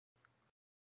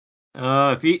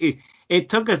If it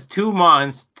took us 2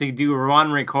 months to do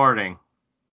one recording.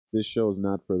 This show is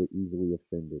not for the easily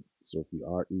offended. So if you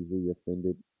are easily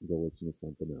offended, go listen to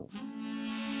something else.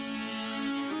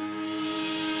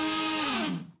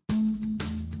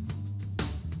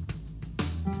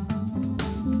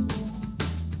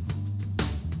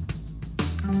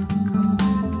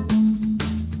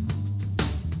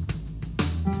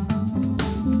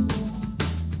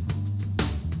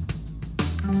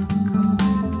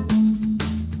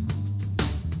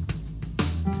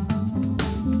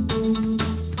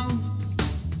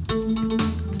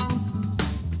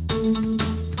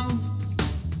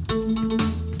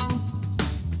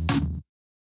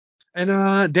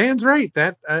 And Dan's right.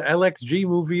 That LXG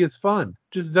movie is fun.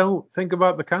 Just don't think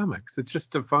about the comics. It's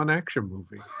just a fun action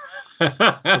movie.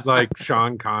 With, like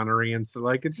Sean Connery and so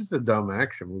it's just a dumb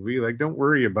action movie. Like, don't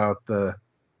worry about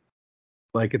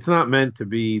it's not meant to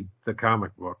be the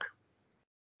comic book.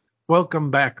 Welcome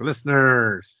back,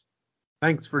 listeners.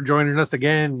 Thanks for joining us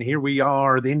again. Here we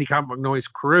are, the Indie Comic Book Noise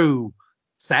crew.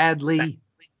 Sadly,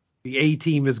 the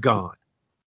A-Team is gone.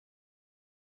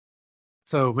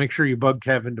 So make sure you bug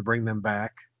Kevin to bring them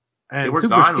back. And they were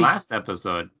gone last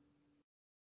episode.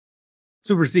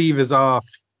 Super Steve is off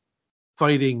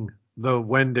fighting the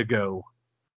Wendigo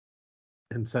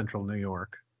in central New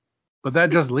York. But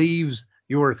that just leaves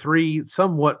your three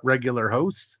somewhat regular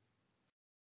hosts.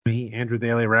 Me, Andrew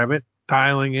the LA Rabbit,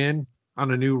 dialing in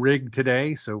on a new rig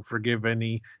today, so forgive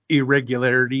any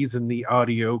irregularities in the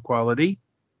audio quality.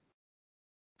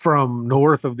 From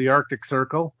north of the Arctic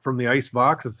Circle, from the ice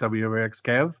box, it's WX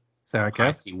Kev. Say hi, Kev.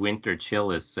 I see winter chill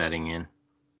is setting in.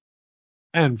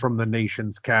 And from the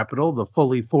nation's capital, the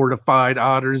fully fortified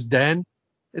Otter's Den,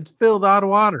 it's Phil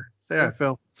Otter. Say hi,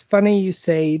 Phil. It's funny you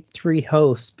say three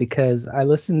hosts because I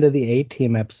listened to the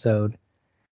A-Team episode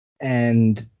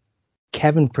and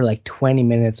Kevin for like 20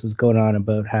 minutes was going on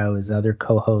about how his other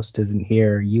co-host isn't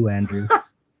here, you, Andrew.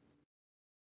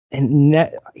 And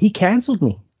he canceled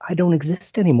me. I don't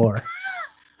exist anymore.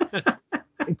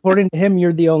 According to him,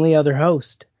 you're the only other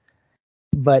host.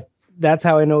 But that's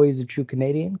how I know he's a true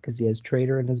Canadian, because he has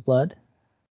traitor in his blood.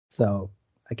 So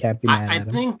I can't be mad at him.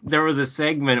 I think there was a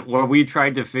segment where we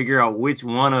tried to figure out which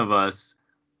one of us.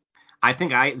 I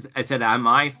think I said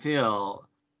I'm Phil,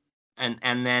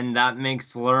 and then that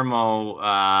makes Lermo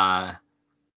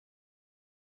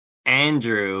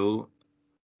Andrew.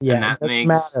 Yeah, and that it doesn't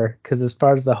makes... matter, because as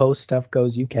far as the host stuff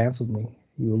goes, you canceled me.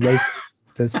 You erased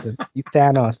existence. You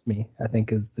Thanos me, I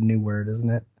think is the new word, isn't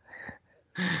it?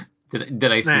 Did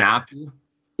I snap you?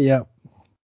 Yeah.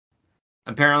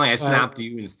 Apparently I snapped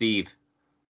you and Steve.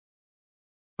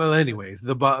 Well, anyways,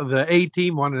 the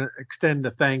A-Team want to extend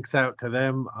a thanks out to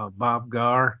them, Bob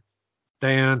Gar,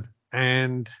 Dan,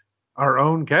 and our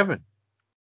own Kevin.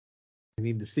 We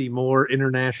need to see more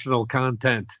international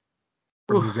content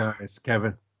from you guys,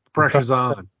 Kevin. The pressure's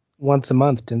on. Once a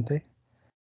month, didn't they?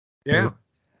 Yeah.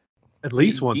 At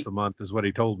least once a month is what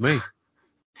he told me.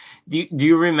 Do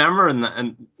you remember in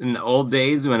the old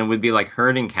days when it would be like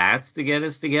herding cats to get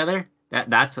us together?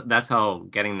 That's how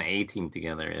getting the A-Team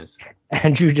together is.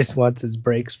 Andrew just wants his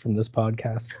breaks from this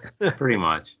podcast. Pretty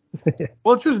much.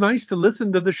 Well, it's just nice to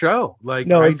listen to the show. Like,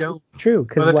 no, it's true.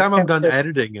 By the time I'm done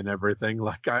editing and everything,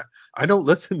 like I don't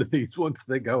listen to these once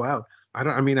they go out.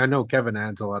 I know Kevin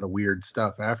adds a lot of weird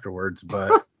stuff afterwards,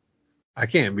 but I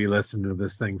can't be listening to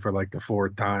this thing for like the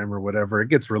fourth time or whatever. It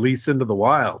gets released into the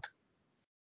wild.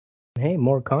 Hey,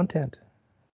 more content.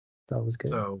 That was good.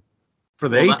 So for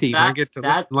the A-Team, I get to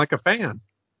listen like a fan.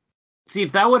 See,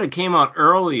 if that would have came out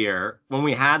earlier when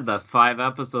we had the 5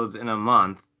 episodes in a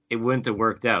month, it wouldn't have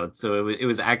worked out. So it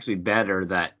was actually better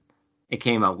that it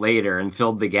came out later and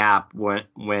filled the gap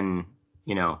when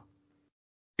your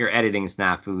editing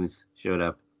snafus showed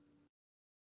up.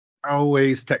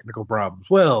 Always technical problems.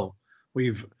 Well,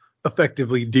 we've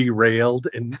effectively derailed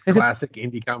in classic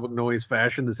Indie Comic Noise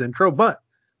fashion this intro, but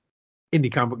Indie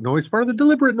Comic Noise, part of the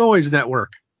Deliberate Noise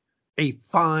Network, a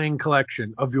fine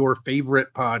collection of your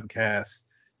favorite podcasts.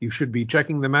 You should be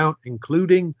checking them out,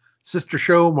 including sister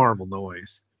show Marvel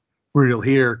Noise, where you'll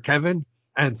hear Kevin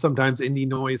and sometimes Indie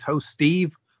Noise host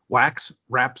Steve wax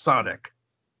rhapsodic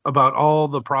about all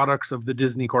the products of the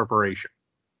Disney Corporation.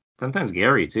 Sometimes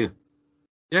Gary, too.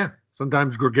 Yeah,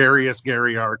 sometimes gregarious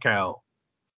Gary Arkell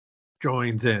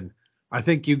joins in. I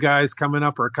think you guys coming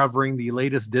up are covering the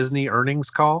latest Disney earnings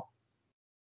call.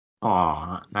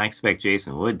 Oh, I expect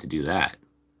Jason Wood to do that.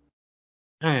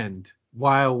 And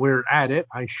while we're at it,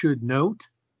 I should note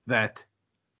that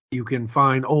you can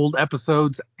find old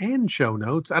episodes and show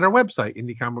notes at our website,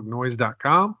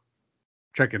 indiecomicnoise.com.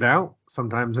 Check it out.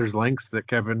 Sometimes there's links that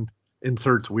Kevin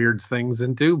inserts weird things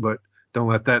into, but Don't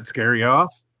let that scare you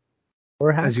off.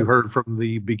 Or As you heard from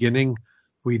the beginning,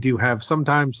 we do have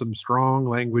sometimes some strong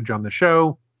language on the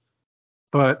show,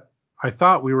 but I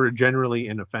thought we were generally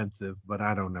inoffensive, but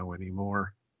I don't know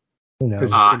anymore. Who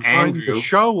Because knows? you can find Andrew. the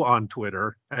show on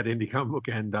Twitter at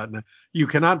IndieComicBookend.net. You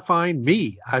cannot find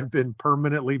me. I've been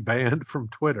permanently banned from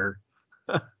Twitter.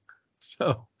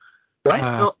 So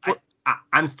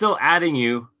I'm still adding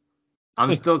you.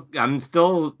 I'm still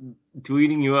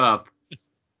tweeting you up.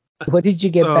 What did you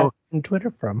get So- back from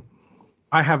Twitter from?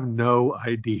 I have no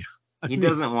idea. He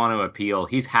doesn't want to appeal.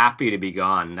 He's happy to be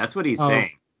gone. That's what he's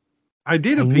saying. I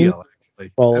did I appeal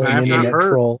actually, Troll, and I an have not internet heard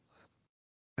troll.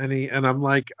 any. And I'm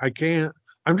like, I can't.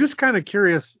 I'm just kind of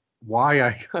curious why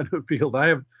I got appealed.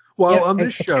 On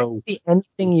this show, can't see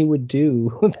anything you would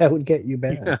do that would get you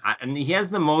banned. Yeah. And he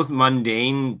has the most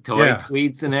mundane toy Yeah.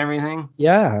 tweets and everything.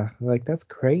 Yeah, like that's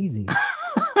crazy.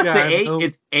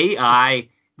 It's AI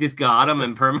just got him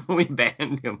and permanently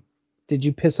banned him. Did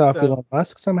you piss off So- Elon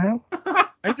Musk somehow?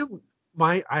 I don't.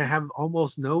 I have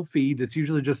almost no feeds. It's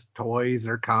usually just toys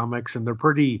or comics, and they're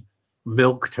pretty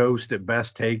milk toast at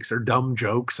best takes or dumb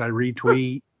jokes I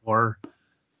retweet or.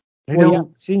 I Well, don't. yeah,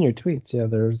 I've seen your tweets. Yeah,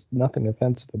 there's nothing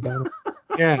offensive about it.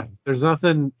 Yeah, there's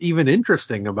nothing even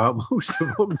interesting about most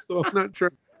of them, so I'm not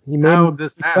sure You made how me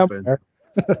this happened.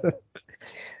 somewhere.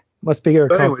 Must be your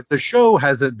But anyways, the show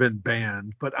hasn't been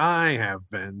banned, but I have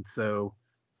been. So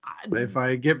if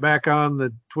I get back on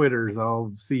the Twitters,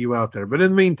 I'll see you out there. But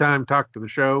in the meantime, talk to the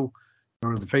show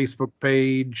or the Facebook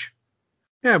page.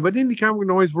 Yeah, but Indie Comic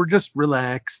Noise, we're just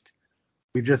relaxed.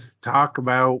 We just talk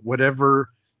about whatever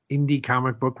indie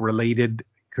comic book related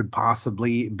could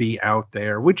possibly be out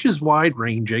there, which is wide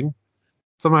ranging.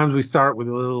 Sometimes we start with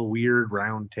a little weird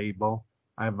round table.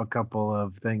 I have a couple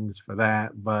of things for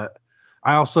that, but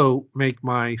I also make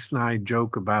my snide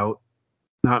joke about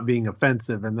not being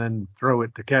offensive and then throw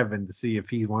it to Kevin to see if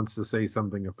he wants to say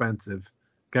something offensive.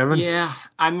 Kevin? Yeah,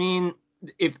 I mean,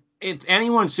 if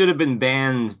anyone should have been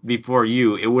banned before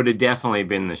you, it would have definitely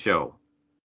been the show.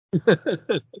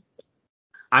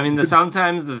 I mean,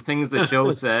 sometimes the things the show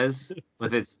says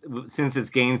since it's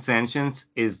gained sentience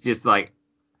is just like,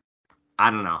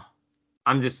 I don't know.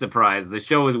 I'm just surprised. The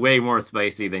show is way more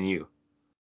spicy than you.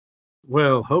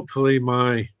 Well, hopefully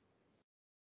my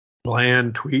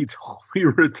bland tweets will be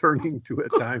returning to a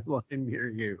timeline near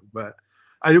you. But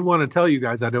I did want to tell you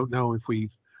guys, I don't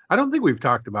think we've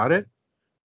talked about it.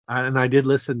 And I did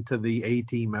listen to the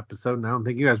A-Team episode, and I don't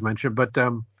think you guys mentioned, but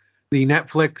the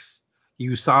Netflix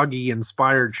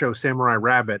Usagi-inspired show Samurai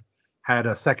Rabbit had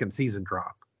a second season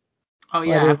drop. Oh,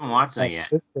 yeah, I haven't watched that yet.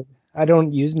 Existed. I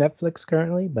don't use Netflix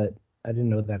currently, but I didn't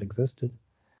know that existed.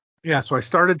 Yeah, so I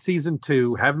started season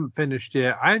 2, haven't finished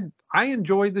it. I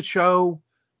enjoyed the show.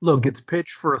 Look, it's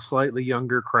pitched for a slightly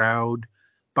younger crowd,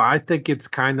 but I think it's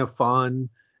kind of fun.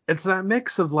 It's that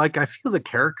mix of I feel the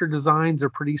character designs are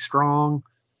pretty strong,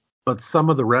 but some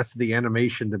of the rest of the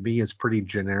animation to me is pretty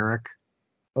generic.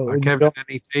 Oh, Kevin,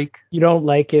 any take? You don't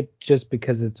like it just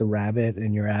because it's a rabbit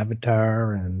in your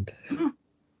avatar and.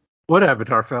 What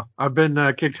avatar, Phil? I've been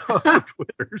kicked off of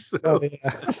Twitter. So. Oh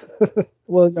yeah.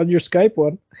 Well, on your Skype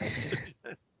one.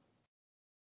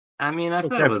 I mean, I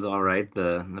thought it was all right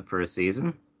the first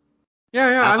season. Yeah,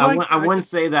 I wouldn't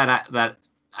say that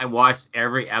I watched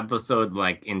every episode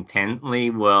intently.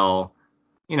 Well,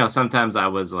 sometimes I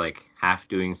was half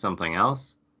doing something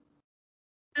else.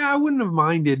 Yeah, I wouldn't have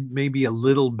minded maybe a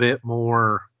little bit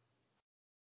more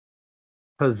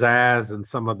pizzazz and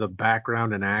some of the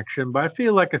background and action, but I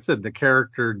feel like I said the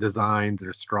character designs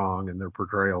are strong and their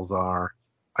portrayals are.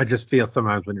 I just feel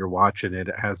sometimes when you're watching it,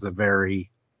 it has a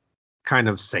very kind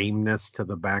of sameness to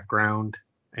the background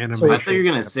animation. So I thought you were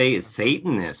gonna say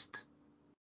Satanist.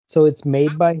 So it's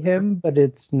made by him, but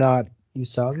it's not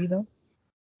Usagi though.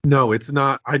 No, it's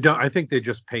not. I think they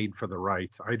just paid for the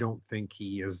rights. I don't think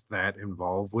he is that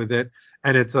involved with it.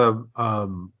 And it's a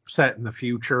set in the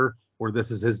future where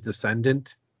this is his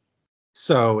descendant.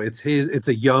 So it's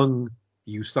a young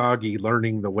Usagi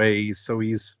learning the ways. So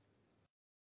he's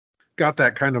got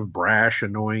that kind of brash,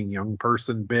 annoying young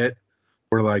person bit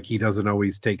where he doesn't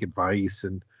always take advice,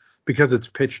 and because it's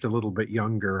pitched a little bit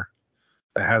younger,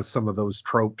 it has some of those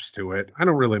tropes to it. I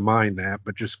don't really mind that,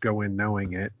 but just go in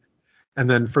knowing it. And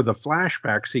then for the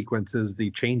flashback sequences, they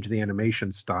change the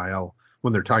animation style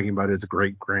when they're talking about his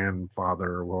great grandfather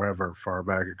or wherever far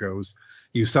back it goes.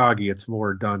 Usagi, it's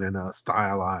more done in a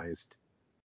stylized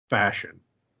fashion.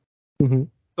 Mm-hmm.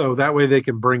 So that way they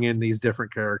can bring in these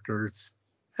different characters.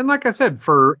 And like I said,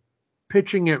 for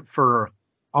pitching it for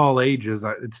all ages,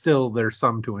 it's still, there's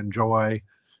some to enjoy.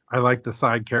 I like the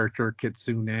side character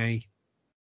Kitsune.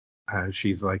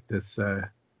 She's like this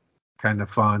kind of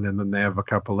fun. And then they have a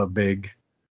couple of big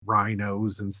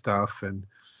rhinos and stuff, and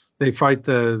they fight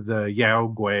the Yao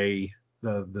Gui,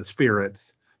 the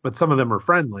spirits, but some of them are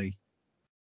friendly.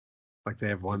 Like they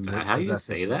have one Is that that how you possesses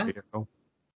say the that? vehicle.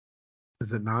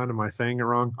 Is it not? Am I saying it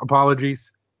wrong?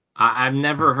 Apologies. I've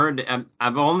never heard it.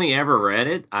 I've only ever read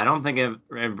it. I don't think I've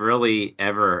really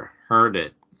ever heard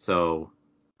it. So,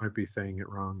 Might be saying it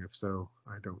wrong. If so,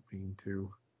 I don't mean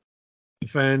to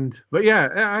defend. But yeah,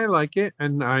 I like it.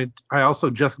 And I also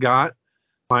just got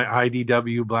my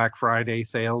IDW Black Friday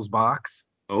sales box.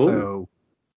 oh, So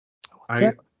What's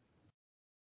I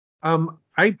that?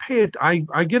 I pay it. I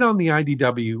get on the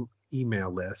IDW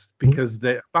email list because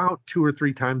they about 2 or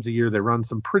 3 times a year they run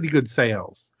some pretty good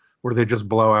sales where they just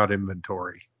blow out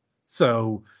inventory.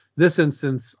 So this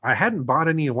instance, I hadn't bought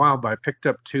any in a while, but I picked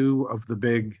up 2 of the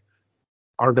big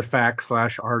artifact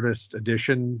 / artist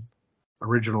edition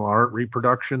original art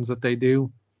reproductions that they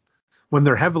do when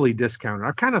they're heavily discounted.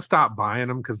 I've kind of stopped buying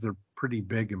them because they're pretty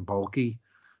big and bulky.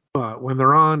 But when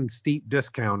they're on steep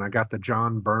discount, I got the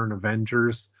John Byrne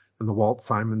Avengers and the Walt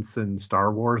Simonson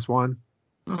Star Wars one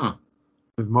hmm.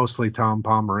 with mostly Tom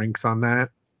Palmer inks on that.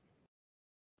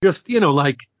 Just,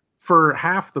 like for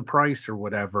half the price or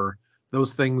whatever,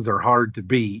 those things are hard to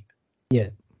beat. Yeah.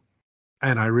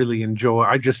 And I really enjoy.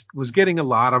 I just was getting a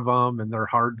lot of them, and they're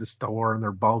hard to store and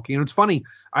they're bulky. And it's funny,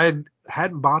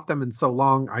 hadn't bought them in so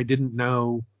long, I didn't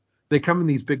know they come in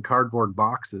these big cardboard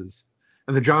boxes,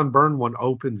 and the John Byrne one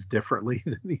opens differently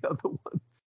than the other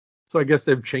ones. So I guess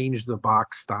they've changed the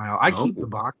box style. I keep the Oh,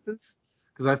 boxes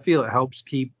because I feel it helps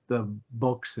keep the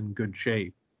books in good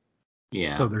shape. So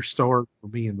yeah. they're stored for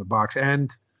me in the box. And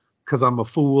because I'm a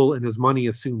fool and his money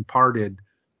is soon parted,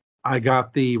 I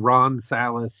got the Ron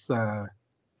Salas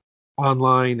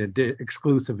online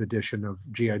exclusive edition of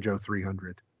G.I. Joe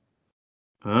 300.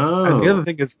 And the Oh, other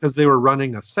thing is because they were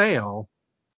running a sale,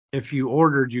 if you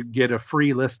ordered, you'd get a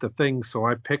free list of things. So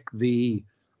I picked the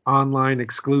online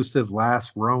exclusive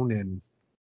Last Ronin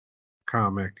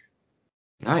comic.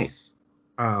 nice.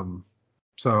 Um,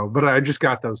 but I just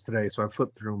got those today, so I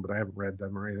flipped through them, but I haven't read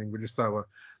them or anything. But just thought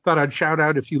I'd shout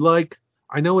out if you like.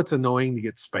 I know it's annoying to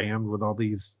get spammed with all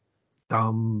these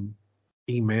dumb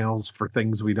emails for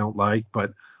things we don't like,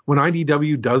 but when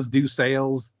IDW does do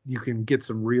sales, you can get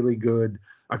some really good.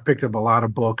 I've picked up a lot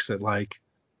of books at like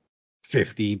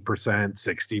 50%,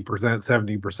 60%,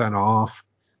 70% off,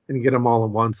 and you get them all at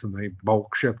once, and they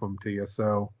bulk ship them to you.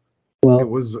 So it Well,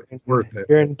 was if worth it.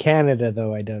 you're in Canada,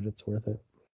 though, I doubt it's worth it.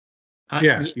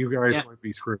 Yeah, you guys Yeah. might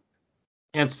be screwed.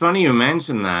 It's funny you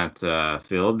mentioned that,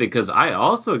 Phil, because I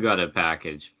also got a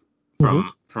package Mm-hmm.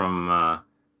 from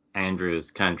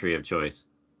Andrew's country of choice.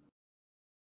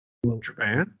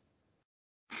 Japan?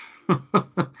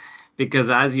 Because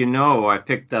as you know, I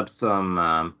picked up some,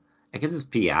 I guess it's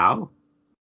Piao.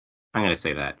 I'm gonna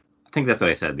say that. I think that's what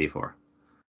I said before.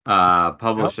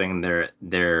 Publishing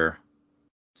their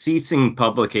ceasing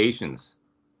publications.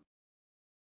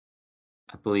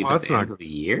 I believe Oh, at that's the not. end of the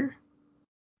year.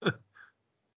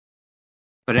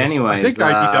 But I think anyways,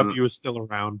 IDW is still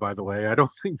around, by the way. I don't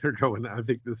think they're going. I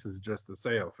think this is just a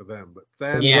sale for them. But They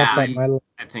sadly, yeah, got that Milo.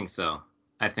 I think so.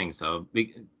 I think so.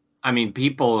 I mean,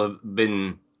 people have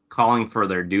been calling for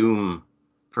their doom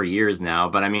for years now,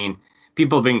 but I mean,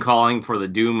 people have been calling for the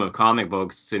doom of comic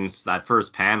books since that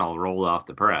first panel rolled off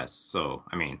the press. So,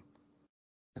 I mean,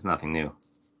 it's nothing new.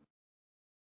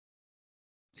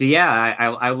 So yeah,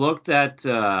 I looked at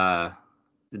the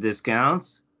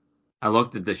discounts. I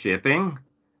looked at the shipping,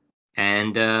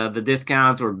 and the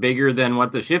discounts were bigger than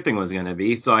what the shipping was going to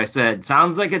be. So I said,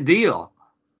 sounds like a deal,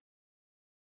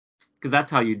 because that's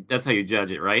how you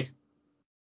judge it, right?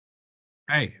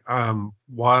 hey,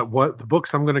 what the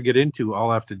books I'm going to get into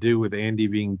all have to do with Andy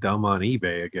being dumb on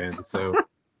eBay again. So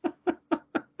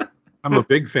I'm a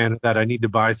big fan of that. I need to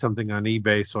buy something on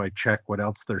eBay, so I check what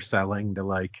else they're selling to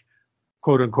like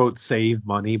quote unquote save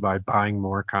money by buying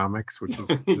more comics, which is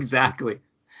just Exactly.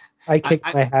 I I, kicked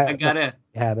I my I hat gotta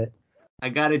habit. I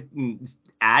gotta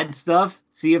add stuff.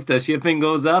 See if the shipping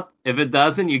goes up. If it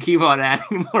doesn't, you keep on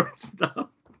adding more stuff.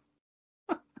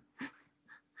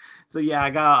 So yeah, I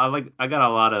got a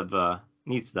lot of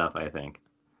neat stuff. I think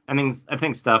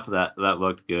stuff that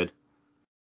looked good.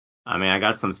 I mean, I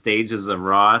got some Stages of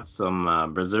Rot,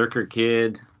 some Berserker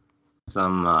Kid,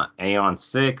 some Aeon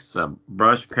 6,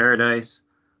 Brush Paradise,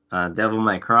 Devil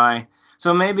May Cry.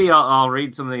 So maybe I'll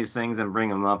read some of these things and bring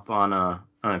them up on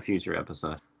a future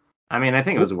episode. I mean, I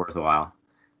think it was worthwhile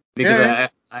because yeah.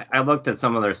 I looked at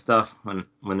some of their stuff when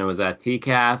it was at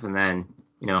TCAF, and then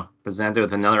presented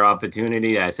with another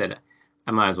opportunity. I said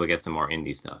I might as well get some more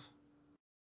indie stuff.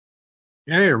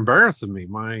 Yeah, you're embarrassing me.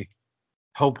 My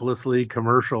hopelessly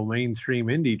commercial mainstream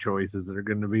indie choices that are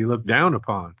going to be looked down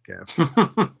upon,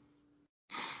 Kev.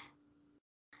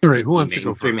 All right, who wants to go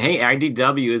Mainstream. first? Hey,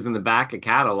 IDW is in the back of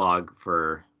catalog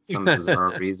for some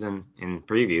bizarre reason in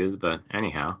previews, but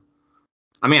anyhow.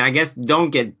 I mean, I guess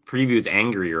don't get previews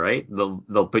angry, right?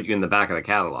 They'll put you in the back of the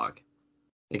catalog.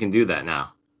 They can do that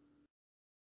now.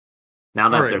 Now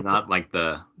that they're not like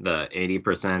the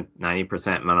 80%,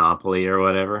 90% monopoly or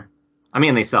whatever. I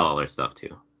mean, they sell other stuff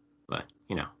too, but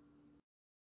you know.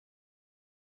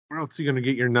 Where else are you going to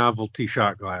get your novelty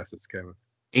shot glasses, Kevin?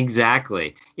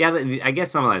 Exactly. Yeah, I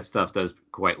guess some of that stuff does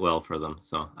quite well for them.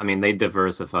 So, I mean, they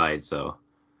diversified, so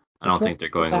I don't think they're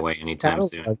going away anytime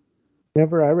soon.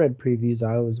 Whenever I read previews,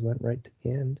 I always went right to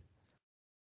the end.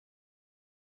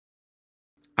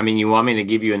 I mean, you want me to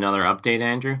give you another update,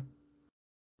 Andrew?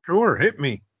 Sure, hit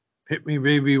me. Hit me,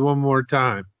 baby, one more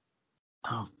time.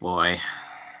 Oh, boy.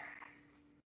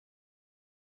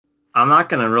 I'm not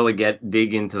going to really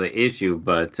dig into the issue,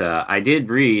 but I did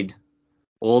read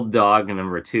Old Dog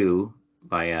 #2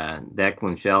 by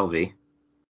Declan Shalvey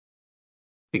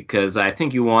because I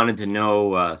think you wanted to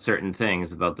know certain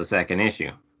things about the second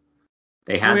issue.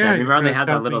 They had that. Remember they had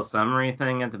that little summary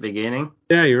thing at the beginning?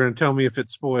 Yeah, you're going to tell me if it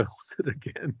spoils it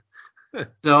again.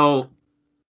 So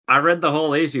I read the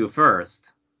whole issue first.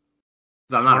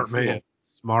 I'm not a fool.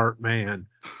 Smart man.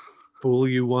 Fool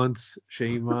you once,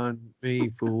 shame on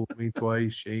me. Fool me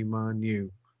twice, shame on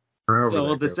you.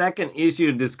 So the second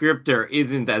issue descriptor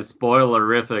isn't as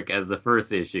spoilerific as the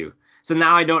first issue. So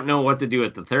now I don't know what to do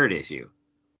with the third issue.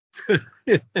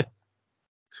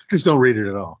 Just don't read it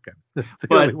at all. Okay? That's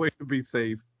the only way to be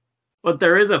safe. But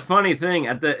there is a funny thing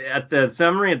at the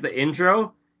summary at the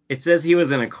intro. It says he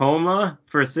was in a coma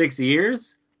for 6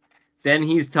 years. Then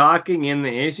he's talking in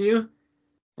the issue,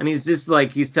 and he's just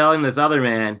like he's telling this other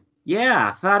man,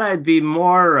 "Yeah, thought I'd be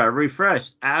more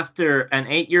refreshed after an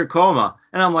 8-year coma."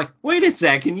 And I'm like, "Wait a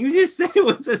second, you just said it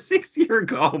was a 6-year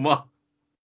coma."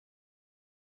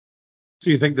 So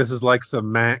you think this is like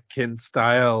some Matt Kint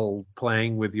style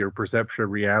playing with your perception of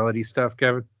reality stuff,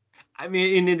 Kevin? I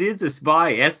mean, and it is a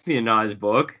spy espionage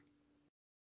book.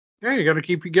 Yeah, you got to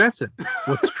keep you guessing.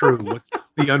 What's true? What's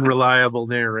the unreliable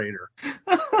narrator?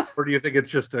 Or do you think it's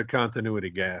just a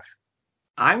continuity gaffe?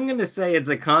 I'm going to say it's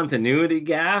a continuity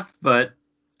gaffe, but,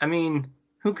 I mean,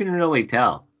 who can really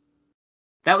tell?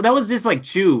 That was just like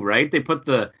Chew, right? They put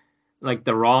the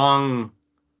wrong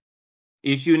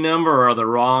issue number or the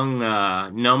wrong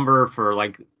number for,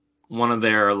 like, one of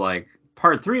their, like,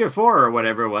 part 3 or 4 or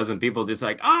whatever it was, and people just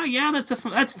like, oh, yeah,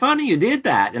 that's funny, you did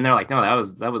that. And they're like, no,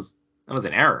 that was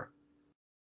an error.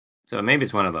 So maybe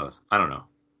it's one of those. I don't know.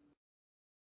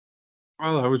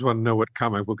 Well, I always want to know what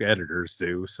comic book editors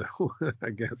do, so I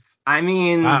guess. I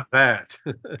mean, not that.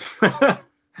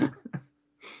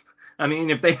 I mean,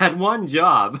 if they had one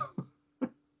job.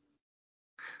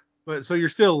 But so you're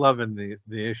still loving the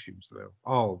issues, though.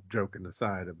 All joking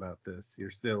aside about this, you're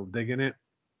still digging it.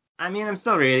 I mean, I'm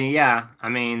still reading. Yeah. I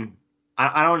mean,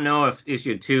 I don't know if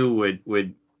issue 2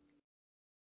 would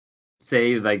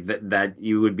say like that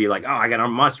you would be like, oh, I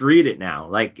must read it now.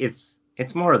 Like it's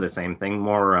more of the same thing.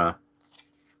 More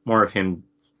of him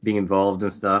being involved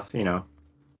and stuff. You know,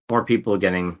 more people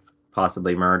getting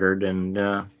possibly murdered and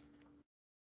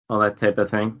all that type of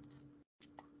thing.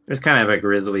 There's kind of a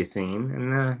grisly scene,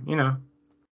 and you know,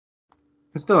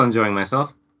 I'm still enjoying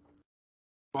myself.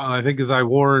 Well, I think as I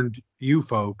warned you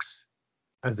folks,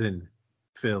 as in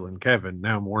Phil and Kevin,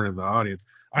 now I'm warning the audience,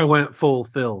 I went full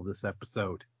Phil this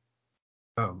episode.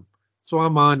 So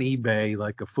I'm on eBay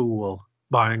like a fool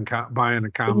buying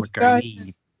a comic I need.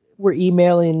 We're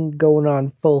emailing going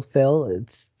on full Phil.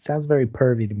 It sounds very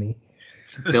pervy to me.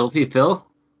 Filthy Phil?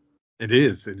 It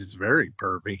is. It is very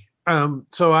pervy.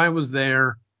 So I was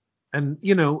there, and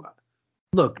you know,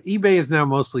 look, eBay is now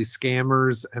mostly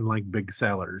scammers and like big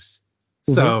sellers.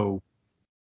 Mm-hmm. So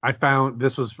I found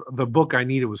this was the book I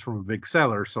needed was from a big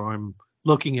seller. So I'm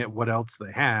looking at what else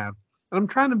they have, and I'm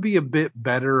trying to be a bit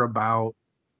better about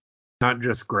not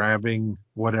just grabbing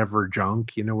whatever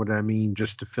junk, you know what I mean,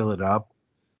 just to fill it up.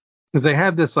 Because they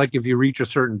had this, like, if you reach a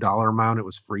certain dollar amount, it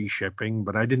was free shipping,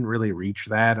 but I didn't really reach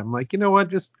that. I'm like, you know what,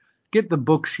 just get the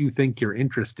books you think you're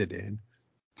interested in.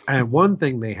 And one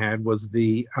thing they had was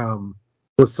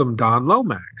was some Don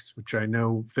Lomax, which I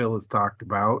know Phil has talked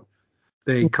about.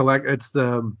 They collect,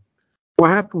 what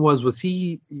happened was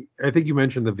I think you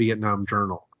mentioned the Vietnam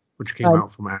Journal, which came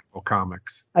out from Apple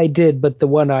Comics. I did, but the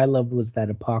one I loved was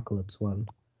that Apocalypse one.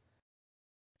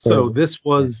 So this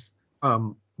was,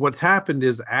 what's happened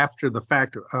is after the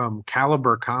fact,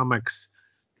 Caliber Comics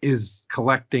is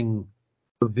collecting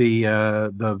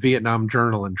the Vietnam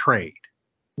Journal and trade.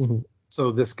 Mm-hmm.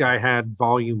 So this guy had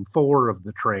volume 4 of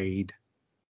the trade,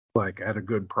 like at a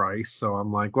good price. So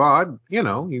I'm like, well, he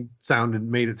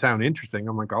made it sound interesting.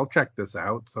 I'm like, I'll check this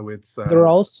out. So it's They're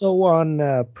also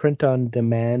on print on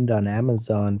demand on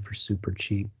Amazon for super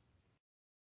cheap.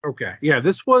 okay. Yeah,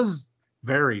 this was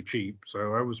very cheap,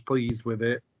 so I was pleased with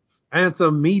it. And it's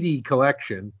a meaty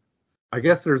collection. I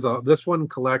guess this one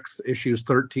collects issues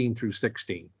 13 through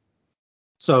 16.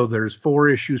 So there's 4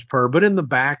 issues per, but in the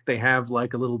back they have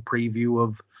like a little preview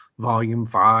of volume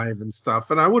 5 and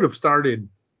stuff. And I would have started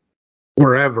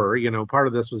wherever, part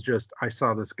of this was just I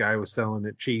saw this guy was selling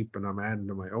it cheap and I'm adding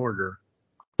to my order.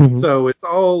 Mhm. So it's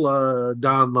all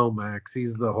Don Lomax.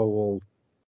 He's the whole,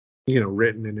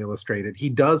 written and illustrated. He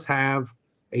does have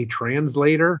a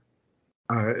translator.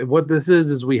 What this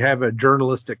is we have a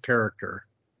journalistic character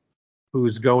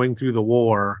who's going through the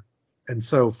war, and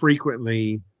so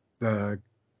frequently the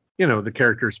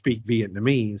characters speak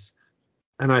Vietnamese,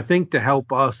 and I think to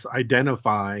help us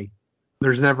identify,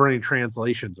 there's never any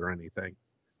translations or anything.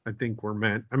 I think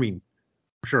I'm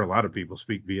sure a lot of people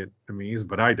speak Vietnamese,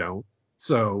 but I don't.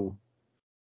 So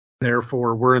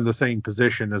therefore, we're in the same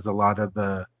position as a lot of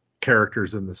the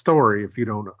characters in the story. If you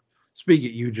don't speak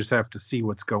it, you just have to see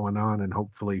what's going on and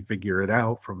hopefully figure it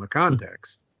out from the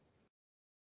context.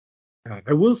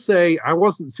 I will say I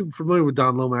wasn't super familiar with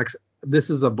Don Lomax. This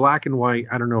is a black and white.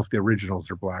 I don't know if the originals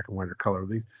are black and white or color.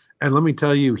 These, and let me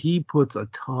tell you, he puts a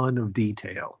ton of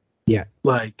detail. Yeah.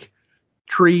 Like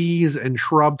trees and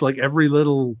shrubs, like every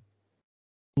little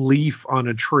leaf on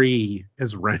a tree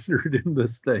is rendered in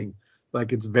this thing.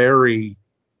 Like it's very,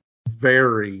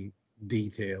 very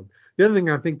detailed. The other thing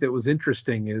I think that was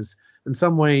interesting is in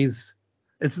some ways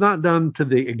it's not done to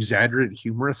the exaggerated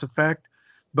humorous effect,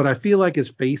 but I feel like his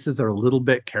faces are a little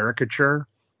bit caricature.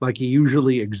 Like he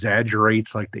usually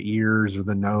exaggerates like the ears or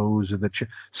the nose or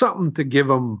something to give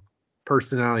him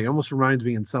personality. Almost reminds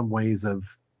me in some ways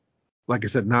of, like I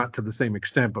said, not to the same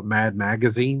extent, but Mad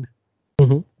Magazine.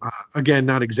 Mm-hmm. Again,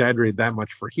 not exaggerated that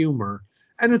much for humor.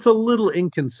 And it's a little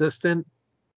inconsistent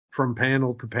from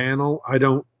panel to panel.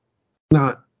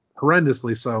 Not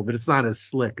horrendously so, but it's not as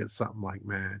slick as something like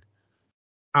Mad.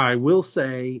 I will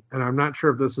say, and I'm not sure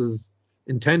if this is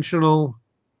intentional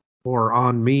or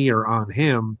on me or on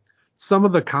him, some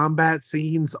of the combat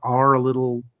scenes are a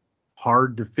little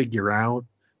hard to figure out.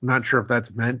 I'm not sure if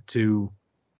that's meant to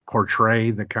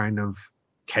portray the kind of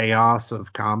chaos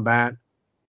of combat,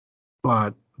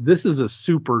 but this is a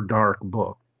super dark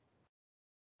book.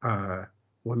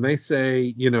 When they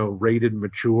say, rated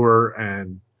mature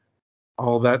and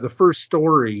all that, the first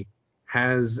story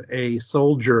has a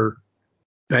soldier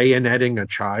bayoneting a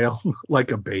child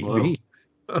like a baby.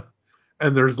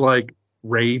 And there's like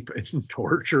rape and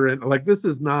torture and like this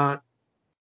is not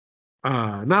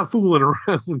fooling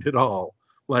around at all.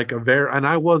 Like and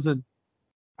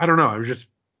I don't know,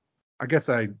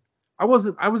 I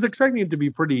was expecting it to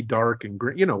be pretty dark and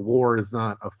grim. War is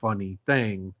not a funny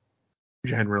thing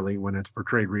generally when it's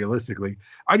portrayed realistically.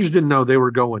 I just didn't know they were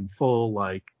going full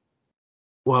like,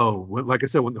 whoa. Like I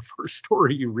said, when the first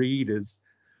story you read is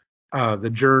the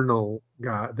journal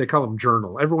guy, they call him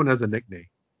Journal. Everyone has a nickname.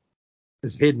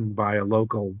 Is hidden by a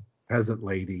local peasant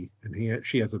lady, and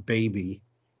she has a baby.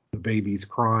 The baby's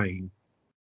crying,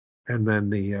 and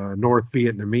then the North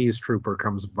Vietnamese trooper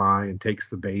comes by and takes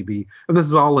the baby. And this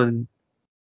is all in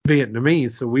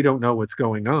Vietnamese, so we don't know what's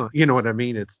going on. You know what I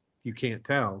mean? You can't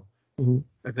tell. Mm-hmm.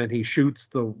 And then he shoots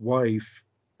the wife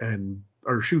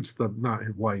shoots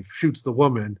the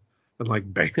woman and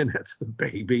like bayonets the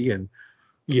baby and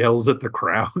yells at the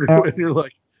crowd. And you're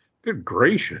like, good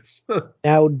gracious.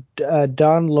 Now,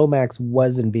 Don Lomax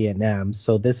was in Vietnam,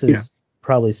 so this is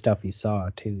probably stuff he saw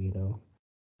too,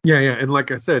 Yeah, and like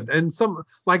I said, and some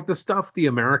like the stuff the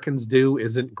Americans do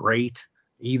isn't great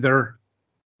either.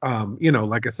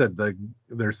 Like I said,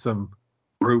 there's some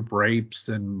group rapes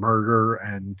and murder,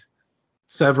 and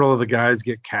several of the guys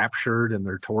get captured and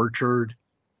they're tortured.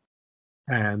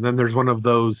 And then there's one of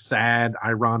those sad,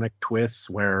 ironic twists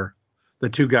where the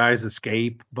 2 guys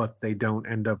escape, but they don't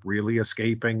end up really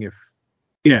escaping.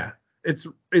 It's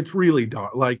really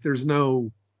dark. Like there's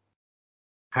no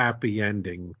happy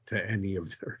ending to any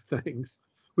of their things,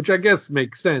 which I guess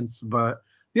makes sense. But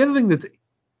the other thing that's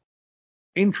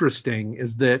interesting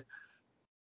is that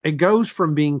it goes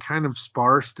from being kind of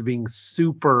sparse to being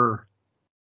super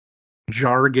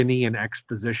jargony and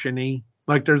exposition-y.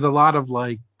 Like there's a lot of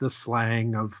like the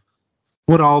slang of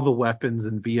what all the weapons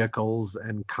and vehicles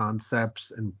and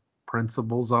concepts and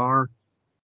principles are.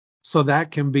 So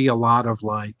that can be a lot of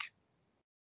like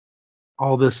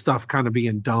all this stuff kind of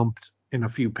being dumped in a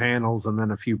few panels and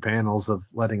then a few panels of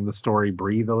letting the story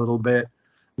breathe a little bit.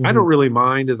 I don't really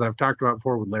mind, as I've talked about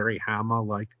before with Larry Hama,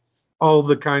 like all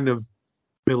the kind of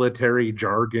military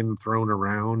jargon thrown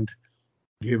around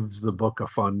gives the book a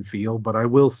fun feel. But I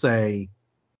will say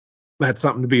that's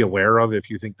something to be aware of if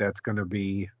you think that's going to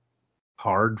be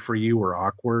hard for you or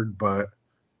awkward. But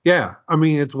yeah, I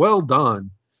mean, it's well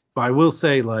done. But I will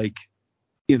say, like,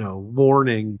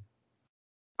 warning,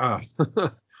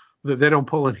 that they don't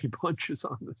pull any punches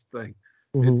on this thing.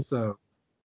 It's a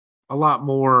lot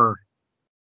more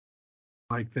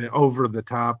like the over the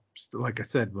top, like I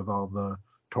said, with all the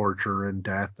torture and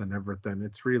death and everything.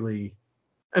 It's really,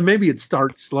 and maybe it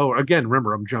starts slower. Again,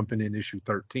 remember, I'm jumping in issue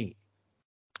 13.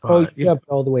 But, you jumped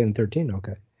all the way in 13.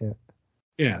 Okay. Yeah.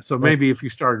 Yeah. So maybe if you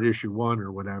started issue 1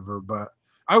 or whatever, but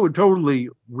I would totally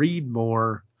read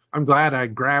more. I'm glad I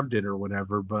grabbed it or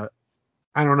whatever, but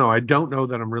I don't know. I don't know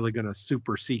that I'm really going to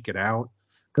super seek it out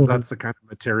because that's the kind of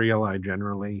material I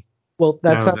generally, well,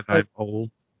 that's now that I'm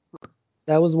old.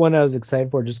 That was one I was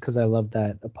excited for just because I love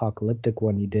that apocalyptic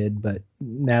one you did, but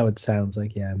now it sounds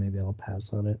like, yeah, maybe I'll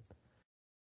pass on it.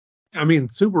 I mean,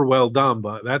 super well done,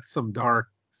 but that's some dark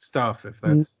stuff if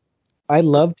that's... I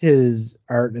loved his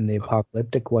art in the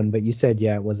apocalyptic one, but you said,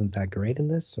 yeah, it wasn't that great in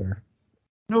this, or?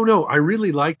 No, I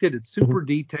really liked it. It's super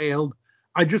detailed.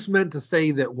 I just meant to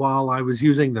say that while I was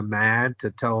using the MAD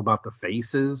to tell about the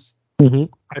faces,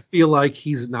 I feel like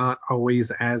he's not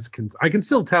always as... I can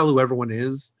still tell who everyone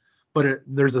is, but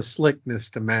there's a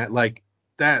slickness to Matt, like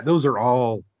that. Those are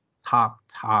all top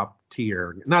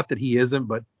tier. Not that he isn't,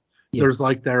 but there's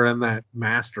like they're in that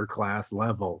master class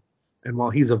level. And while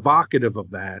he's evocative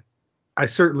of that,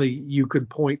 you could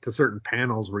point to certain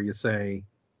panels where you say,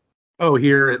 oh,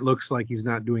 here it looks like he's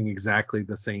not doing exactly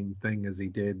the same thing as he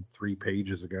did 3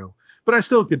 pages ago. But I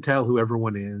still could tell who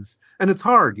everyone is. And it's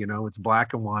hard, it's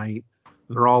black and white.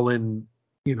 They're all in,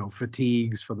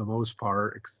 fatigues for the most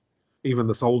part. Even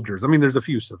the soldiers. I mean, there's a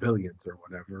few civilians or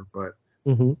whatever, but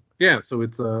yeah, so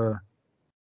it's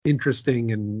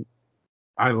interesting and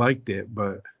I liked it,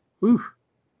 but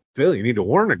Phil, you need to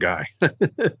warn a guy.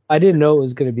 I didn't know it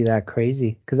was going to be that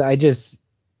crazy because I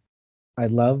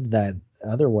loved that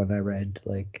other one I read,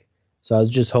 so I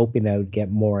was just hoping I would get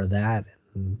more of that,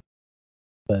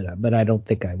 but I don't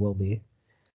think I will be.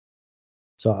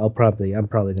 So I'm probably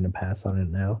going to pass on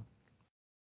it now.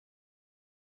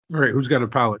 All right, who's got a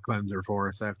palate cleanser for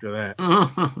us after that?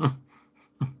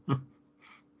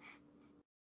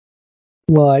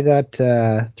 Well, I got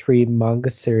 3 manga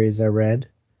series I read.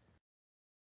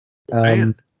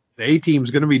 Man, the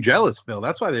A-team's going to be jealous, Phil.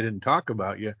 That's why they didn't talk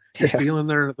about you. You're stealing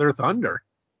their thunder.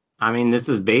 I mean, this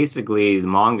is basically the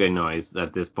manga noise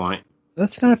at this point.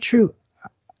 That's not true.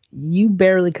 You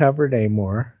barely cover it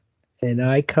anymore, and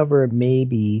I cover it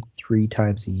maybe 3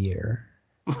 times a year.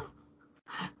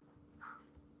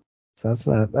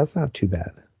 So that's not too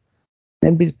bad.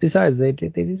 And besides, they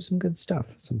do some good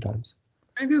stuff sometimes.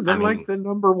 I do. They're like the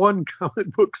 #1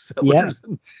 comic book sellers.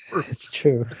 Yeah, it's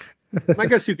true. I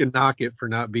guess you can knock it for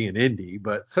not being indie,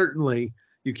 but certainly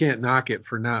you can't knock it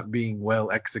for not being well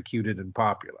executed and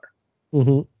popular.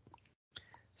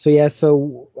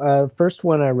 So first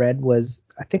one I read was,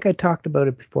 I think I talked about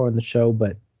it before on the show,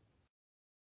 but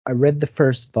I read the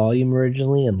first volume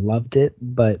originally and loved it,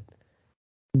 but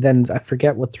then I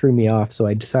forget what threw me off, so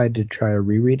I decided to try a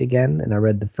reread again, and I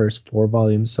read the first 4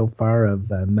 volumes so far of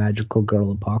Magical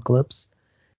Girl Apocalypse.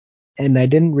 And I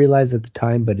didn't realize at the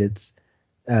time, but it's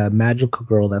Magical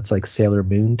Girl that's like Sailor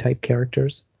Moon type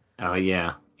characters. Oh,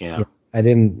 yeah. I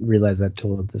didn't realize that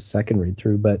till the second read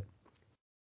through, but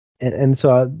and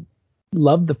so I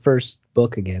loved the first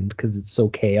book again because it's so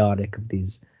chaotic of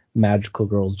these magical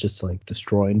girls just like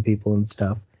destroying people and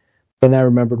stuff. Then I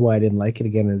remembered why I didn't like it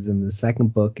again is in the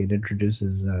second book it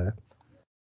introduces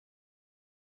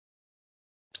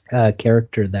a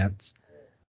character that's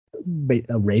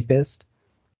a rapist,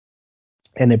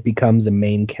 and it becomes a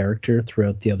main character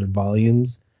throughout the other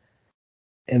volumes,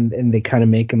 and they kind of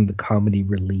make him the comedy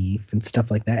relief and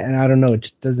stuff like that. And I don't know, it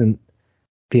just doesn't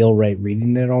feel right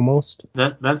reading it almost.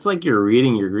 That's like you're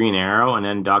reading your Green Arrow and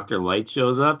then Dr. Light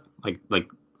shows up, like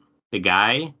the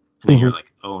guy, and then you're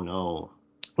like, oh no.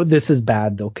 But this is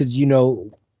bad though, because a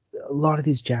lot of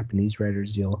these Japanese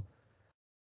writers, you'll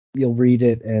read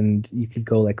it and you could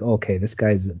go like, oh, okay, this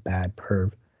guy's a bad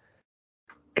perv.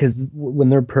 Because when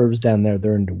they're pervs down there,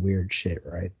 they're into weird shit,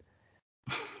 right?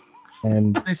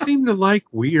 And I seem to like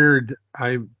weird.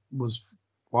 I was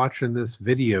watching this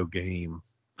video game.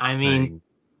 I mean,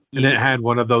 and it had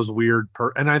one of those weird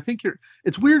and I think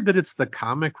it's weird that it's the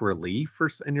comic relief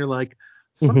and you're like,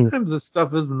 sometimes this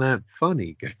stuff isn't that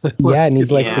funny. Yeah, and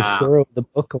he's like the hero of the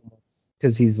book almost,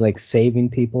 because he's like saving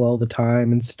people all the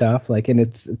time and stuff. Like, and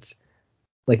it's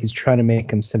like he's trying to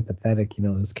make him sympathetic,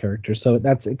 this character. So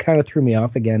it kind of threw me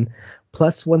off again.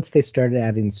 Plus, once they started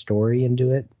adding story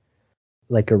into it,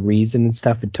 like a reason and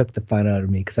stuff, it took the fun out of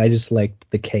me because I just liked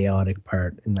the chaotic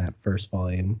part in that first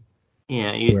volume.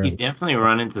 Yeah, you definitely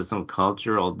run into some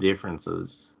cultural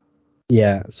differences.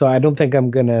 Yeah, so I don't think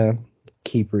I'm gonna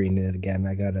keep reading it again.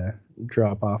 I gotta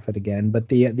drop off it again. But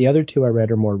the other two I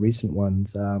read are more recent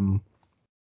ones.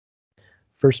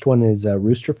 First one is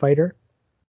Rooster Fighter.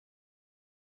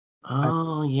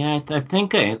 Oh yeah, I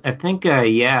think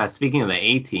yeah. Speaking of the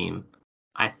A-Team,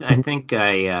 I think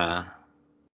I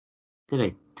did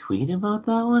I tweet about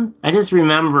that one? I just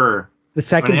remember The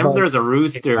second whenever volume. there's a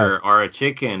rooster or a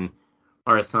chicken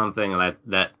or something Well, it's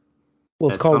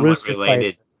that's called somewhat Rooster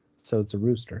related, Fighter, so it's a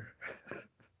rooster.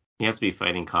 he has to be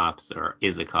fighting cops or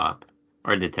is a cop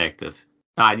or a detective.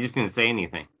 No, I just didn't say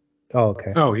anything. Oh,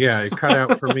 okay. Oh yeah, it cut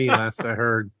out for me last I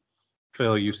heard.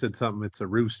 Phil, you said something. It's a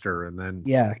rooster, and then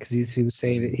Yeah, because he was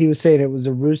saying it was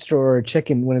a rooster or a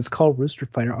chicken. When it's called Rooster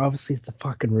Fighter, obviously it's a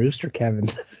fucking rooster, Kevin.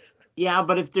 Yeah,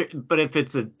 but if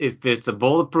it's a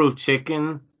bulletproof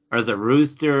chicken or is it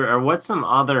rooster or what's some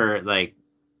other like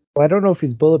Well, I don't know if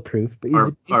he's bulletproof, but he's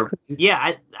or basically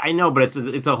yeah, I know, but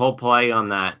it's a whole play on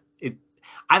that.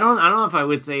 I don't know if I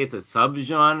would say it's a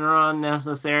subgenre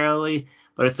necessarily,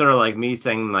 but it's sort of like me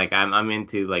saying like I'm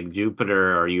into like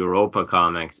Jupiter or Europa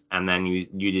comics, and then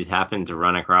you just happen to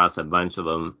run across a bunch of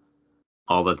them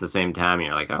all at the same time. And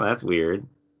you're like, oh, that's weird.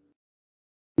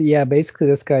 yeah, basically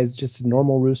this guy's just a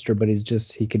normal rooster, but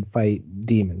he can fight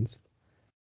demons.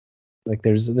 Like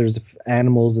there's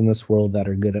animals in this world that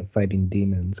are good at fighting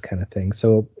demons, kind of thing.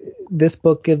 So this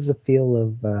book gives a feel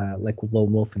of like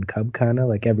Lone Wolf and Cub, kind of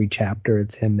like every chapter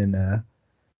it's him in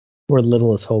or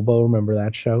Littlest Hobo. Remember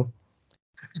that show?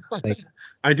 Like,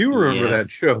 I do remember that Yes.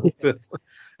 show.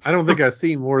 I don't think I've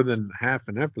seen more than half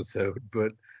an episode,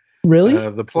 but really?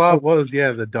 the plot was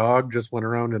the dog just went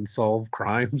around and solved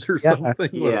crimes or Yeah. something.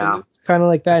 Yeah. Wasn't it? It's kind of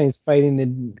like that. He's fighting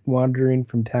and wandering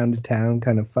from town to town,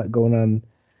 kind of going on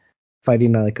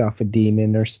fighting like off a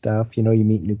demon or stuff. You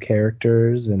meet new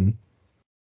characters, and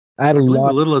I had I a believe the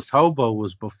lot. Littlest Hobo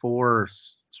was before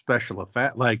special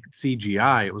effect, like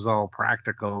CGI. It was all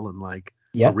practical and like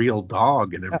a Yeah, real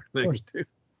dog and yeah, of everything course. too.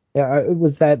 Yeah, it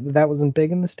was that wasn't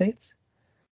big in the States?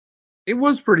 It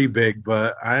was pretty big,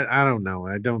 but I don't know.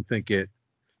 I don't think it.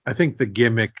 I think the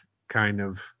gimmick kind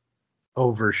of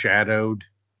overshadowed.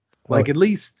 Like Oh, at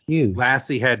least huge.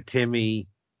 Lassie had Timmy.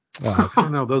 Wow. I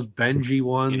don't know those Benji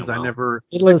ones. Yeah, I well. never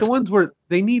It like was- the ones where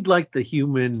they need like the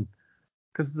human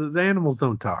because the animals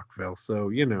don't talk, Phil. So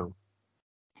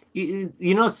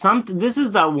This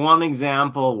is that one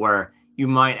example where you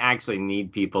might actually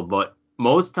need people, but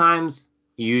most times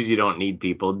you usually don't need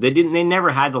people. They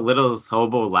never had the Littlest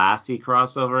Hobo Lassie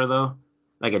crossover though,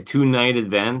 like a 2-night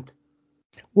event.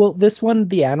 Well, this one,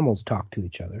 the animals talk to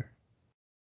each other.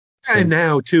 So, And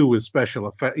now too with special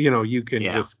effect, you can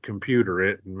Yeah. just computer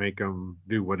it and make them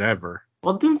do whatever.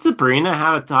 Well, didn't Sabrina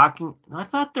have a talking? I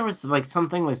thought there was like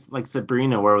something like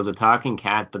Sabrina where it was a talking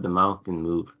cat, but the mouth didn't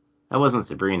move. That wasn't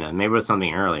Sabrina. Maybe it was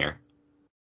something earlier.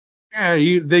 Yeah,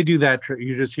 they do that.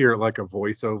 You just hear it like a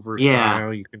voiceover Yeah.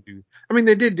 style. You can do. I mean,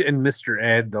 they did in Mr.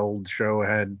 Ed, the old show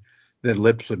had the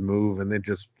lips would move and they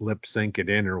just lip sync it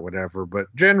in or whatever.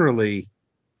 But generally,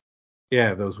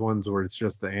 yeah, those ones where it's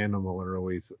just the animal are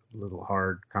always a little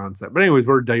hard concept. But anyways,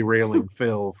 we're derailing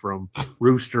Phil from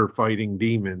Rooster fighting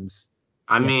demons.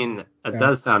 I Yeah. mean, it Yeah.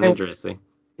 does sound interesting.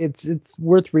 it's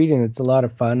worth reading. It's a lot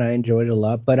of fun. I enjoyed it a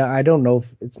lot, but I don't know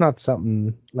if it's not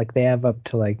something like they have up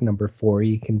to like number 4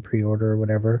 you can pre-order or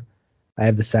whatever. I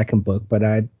have the second book, but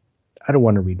I don't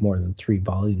want to read more than 3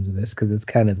 volumes of this because it's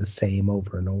kind of the same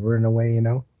over and over in a way,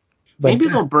 But Maybe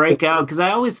they'll break out because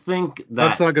I always think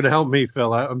That's that. not going to help me,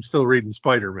 Phil. I'm still reading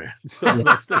Spider-Man. So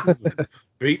that thing's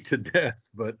beat to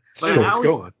death. But But anyways, I always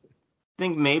go on.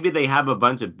 think maybe they have a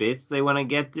bunch of bits they want to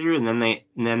get through, and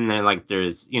then they're like,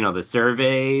 there's the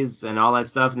surveys and all that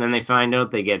stuff, and then they find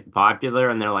out they get popular,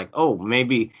 and they're like, oh,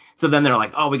 maybe. So then they're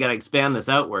like, oh, we got to expand this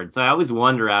outward. So I always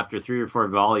wonder after 3 or 4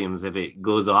 volumes if it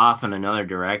goes off in another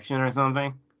direction or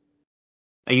something.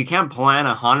 Like you can't plan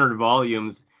 100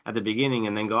 volumes at the beginning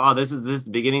and then go, oh, this is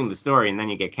the beginning of the story, and then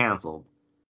you get canceled.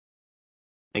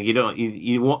 Like you don't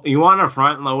you want to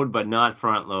front load, but not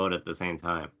front load at the same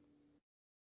time.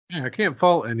 Yeah, I can't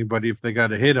fault anybody if they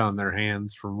got a hit on their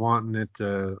hands from wanting it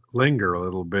to linger a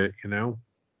little bit,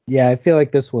 yeah, I feel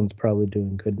like this one's probably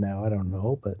doing good now. I don't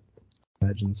know, but I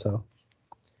imagine so.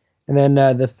 And then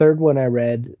the third one I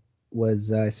read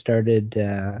was I started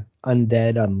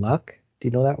Undead Unluck. Do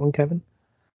you know that one, Kevin?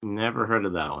 Never heard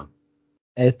of that one.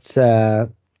 It's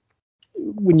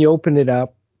when you open it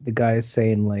up, the guy is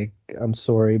saying like I'm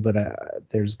sorry, but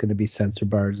there's going to be censor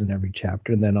bars in every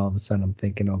chapter. And then all of a sudden I'm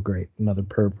thinking, oh, great, another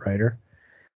perv writer.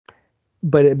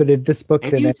 But this book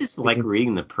Maybe you just like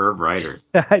reading the perv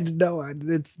writers. I don't know.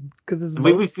 It's because it's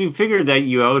we figured that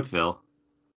you out, Phil.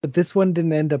 But this one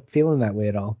didn't end up feeling that way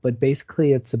at all. But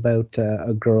basically, it's about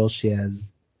a girl. She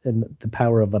has the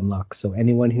power of unlock. So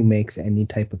anyone who makes any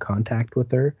type of contact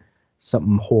with her,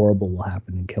 something horrible will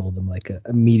happen and kill them. Like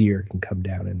a meteor can come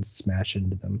down and smash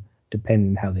into them,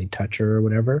 depending on how they touch her or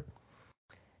whatever.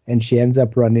 And she ends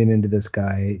up running into this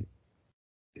guy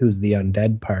who's the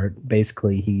undead part.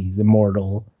 Basically, he's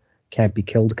immortal, can't be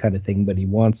killed kind of thing, but he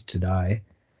wants to die.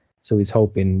 So he's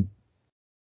hoping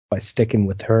by sticking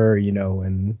with her,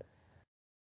 and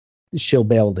she'll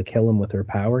be able to kill him with her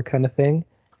power kind of thing.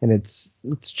 And it's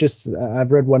just,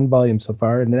 I've read one volume so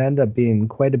far, and it ended up being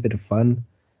quite a bit of fun.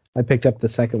 I picked up the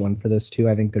second one for this too.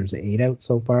 I think there's 8 out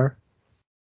so far.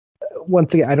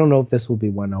 Once again, I don't know if this will be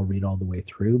one I'll read all the way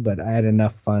through, but I had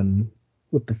enough fun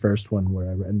with the first one where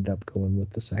I ended up going with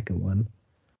the second one.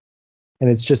 And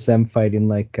it's just them fighting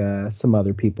like some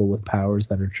other people with powers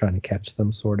that are trying to catch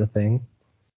them sort of thing.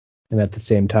 And at the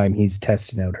same time, he's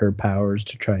testing out her powers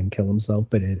to try and kill himself,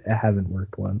 but it hasn't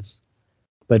worked once.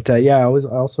 But I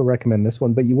also recommend this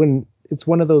one, but you wouldn't, it's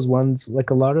one of those ones,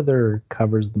 like a lot of their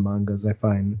covers, the mangas, I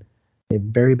find they have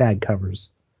very bad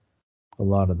covers. A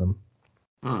lot of them.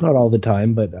 Not all the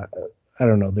time, but I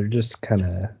don't know. They're just kind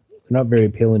of not very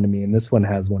appealing to me. And this one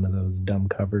has one of those dumb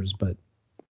covers, but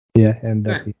yeah,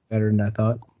 ended up being better than I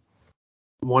thought.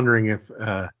 I'm wondering if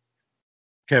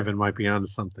Kevin might be onto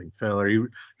something, Phil. Are you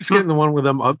just getting the one with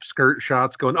them upskirt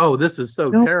shots going, oh, this is so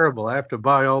terrible. I have to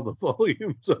buy all the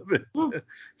volumes of it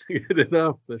to get it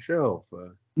off the shelf.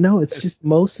 No, it's just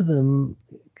most of them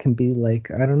can be like,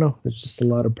 I don't know. There's just a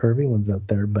lot of pervy ones out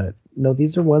there. But no,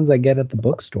 these are ones I get at the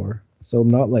bookstore. So I'm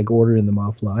not like ordering them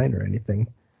offline or anything.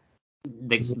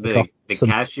 The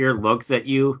cashier looks at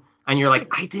you and you're like,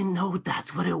 I didn't know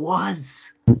that's what it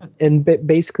was. And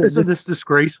basically, isn't this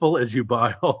disgraceful as you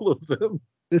buy all of them?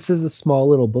 This is a small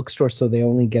little bookstore, so they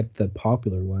only get the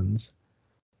popular ones.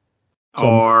 So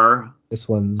or this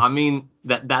one's. I mean,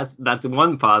 that's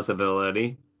one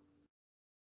possibility.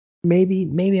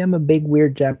 Maybe I'm a big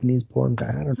weird Japanese porn guy.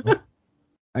 I don't know.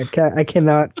 I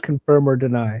cannot confirm or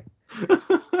deny.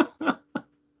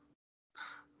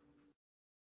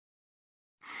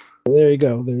 There you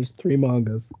go. There's 3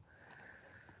 mangas.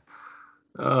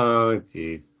 Oh,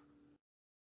 jeez.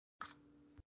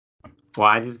 Well,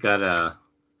 I just got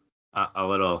a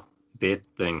little bit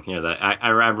thing here that I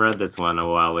read this one a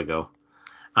while ago.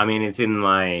 I mean, it's in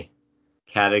my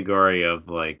category of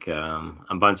like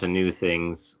a bunch of new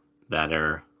things that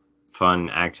are fun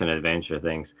action adventure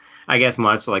things. I guess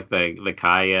much like the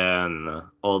Kaya and the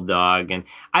Old Dog, and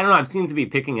I don't know. I've seemed to be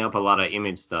picking up a lot of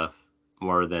Image stuff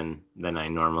more than I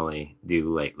normally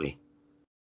do lately.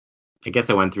 I guess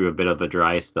I went through a bit of a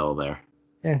dry spell there.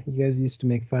 Yeah, you guys used to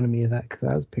make fun of me of that because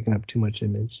I was picking up too much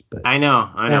Image. But I know.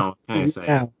 What can I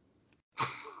say?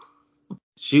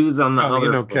 Shoes on the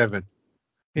other foot. Kevin.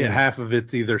 Yeah, half of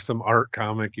it's either some art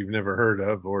comic you've never heard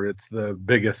of, or it's the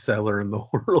biggest seller in the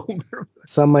world.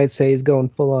 Some might say he's going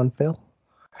full on Phil.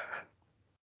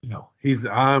 No,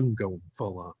 I'm going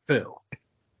full on Phil.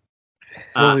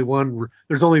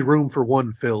 There's only room for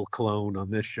one Phil clone on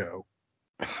this show.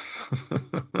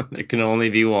 There can only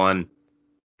be one.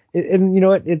 And you know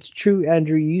what? It's true,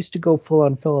 Andrew. You used to go full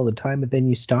on Phil all the time, but then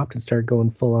you stopped and started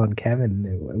going full on Kevin.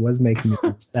 It was making me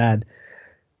sad.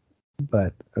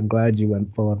 But I'm glad you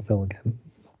went full on Phil again.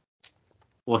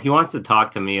 Well, he wants to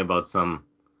talk to me about some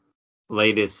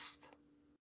latest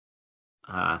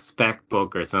spec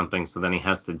book or something, so then he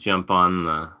has to jump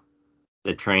on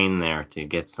the train there to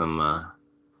get some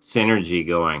synergy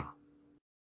going.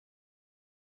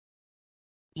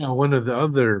 Yeah, one of the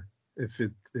other, if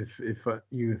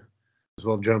you as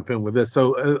well jump in with this.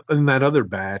 So in that other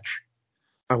batch,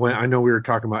 I know we were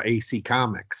talking about AC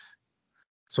Comics.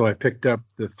 So I picked up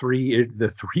the three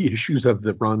issues of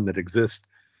the run that exist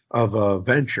of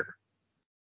Venture.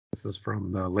 This is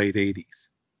from the late 80s.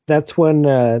 That's one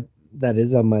that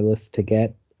is on my list to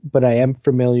get, but I am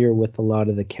familiar with a lot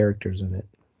of the characters in it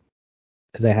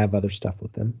because I have other stuff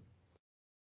with them.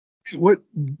 What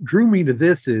drew me to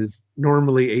this is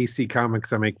normally AC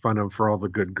Comics I make fun of for all the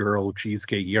good girl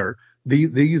cheesecake art.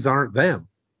 These aren't them.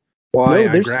 Why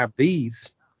I grabbed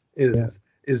these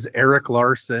is Eric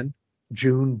Larson,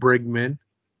 June Brigman.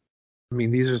 I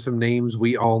mean, these are some names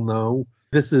we all know.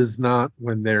 This is not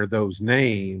when they're those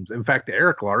names. In fact, the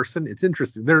Eric Larson, it's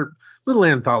interesting. They're little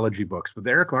anthology books, but the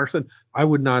Eric Larson, I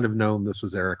would not have known this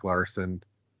was Eric Larson.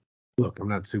 Look, I'm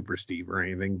not Super Steve or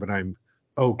anything, but I'm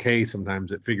okay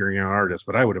sometimes at figuring out artists,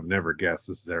 but I would have never guessed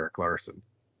this is Eric Larson.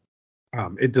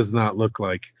 It does not look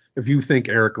like, if you think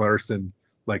Eric Larson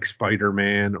like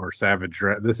Spider-Man or Savage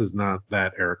Dragon, this is not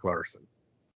that Eric Larson.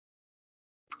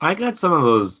 I got some of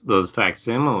those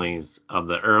facsimiles of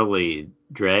the early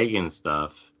Dragon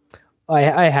stuff.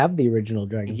 I have the original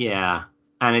Dragon. Yeah,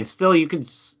 and it's still, you can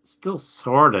still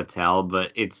sort of tell,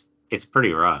 but it's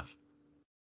pretty rough.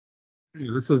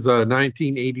 This is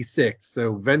 1986,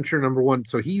 so Venture number 1.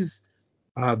 So he's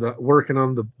working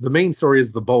on the main story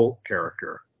is the Bolt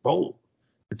character. Bolt.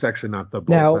 It's actually not the Bolt.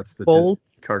 Now, that's the Bolt,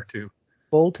 Disney cartoon.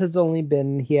 Bolt has only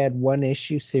been, he had one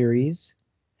issue series,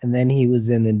 and then he was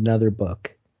in another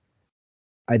book.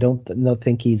 I don't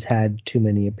think he's had too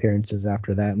many appearances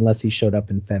after that, unless he showed up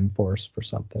in FemForce for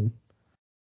something.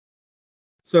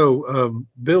 So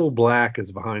Bill Black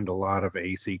is behind a lot of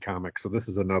AC Comics. So this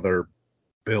is another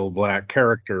Bill Black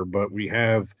character, but we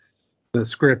have the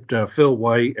script, Phil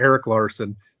White, Eric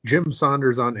Larson, Jim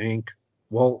Saunders on ink,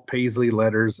 Walt Paisley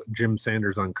letters, Jim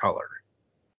Sanders on color.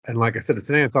 And like I said, it's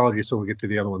an anthology, so we'll get to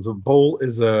the other ones. So Bolt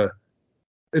is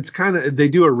it's kind of, they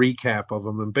do a recap of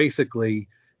him, and basically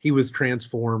he was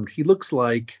transformed. He looks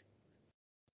like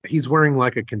he's wearing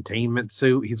like a containment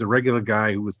suit. He's a regular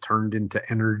guy who was turned into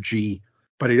energy,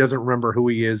 but he doesn't remember who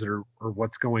he is or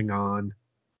what's going on.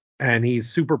 And he's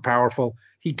super powerful.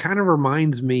 He kind of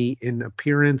reminds me in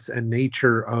appearance and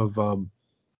nature of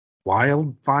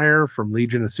Wildfire from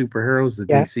Legion of Superheroes, the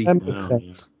DC. That makes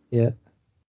sense. Yeah.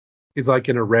 He's like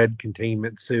in a red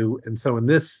containment suit. And so in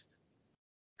this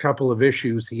couple of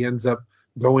issues, he ends up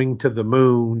going to the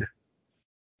moon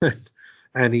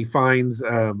and he finds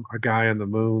a guy on the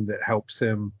moon that helps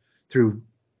him through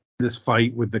this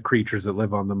fight with the creatures that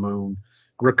live on the moon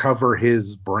recover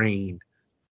his brain.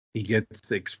 He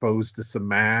gets exposed to some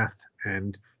math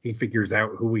and he figures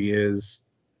out who he is.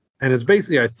 And it's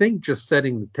basically, I think, just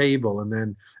setting the table. And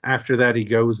then after that, he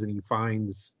goes and he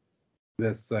finds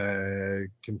this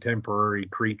contemporary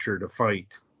creature to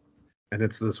fight. And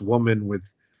it's this woman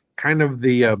with kind of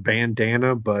the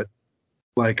bandana, but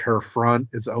like her front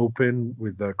is open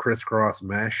with the crisscross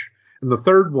mesh. And the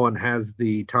third one has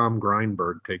the Tom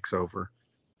Grindberg takes over.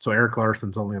 So Eric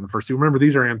Larson's only on the first two. Remember,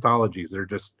 these are anthologies. They're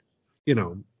just,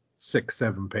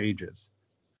 6-7 pages.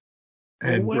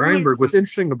 And Grindberg, what's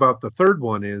interesting about the third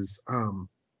one is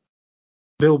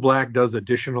Bill Black does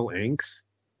additional inks.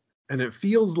 And it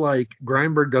feels like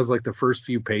Grindberg does like the first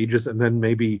few pages and then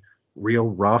maybe real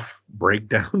rough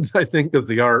breakdowns, I think, because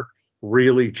the art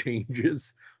really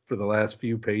changes for the last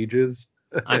few pages.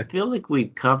 I feel like we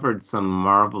covered some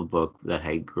Marvel book that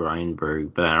had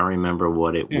Grindberg, but I don't remember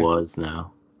what it was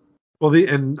now. Well,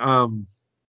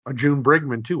 June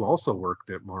Brigman too also worked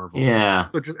at Marvel. Yeah.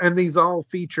 And these all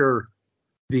feature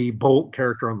the Bolt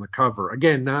character on the cover.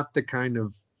 Again, not the kind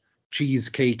of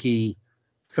cheesecakey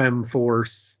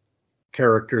FemForce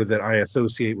character that I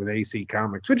associate with AC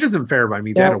Comics, which isn't fair by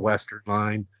me. They had a Western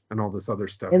line and all this other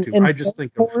stuff too. I just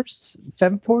think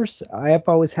FemForce, I have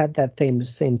always had that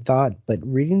same thought, but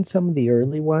reading some of the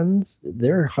early ones,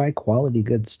 they're high quality,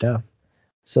 good stuff.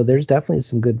 So there's definitely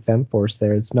some good FemForce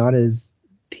there. It's not as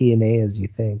TNA as you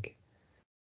think.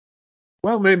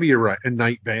 Well, maybe you're right. And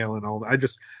Night Vale and all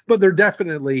that. But they're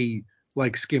definitely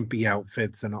like skimpy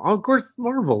outfits and all. Of course,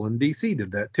 Marvel and DC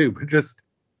did that too. But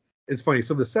it's funny.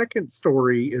 So the second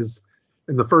story is,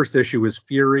 in the first issue, is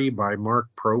Fury by Mark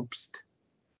Probst.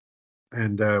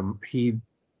 And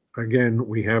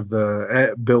we have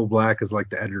the Bill Black is like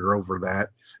the editor over that.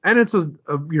 And it's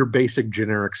your basic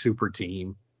generic super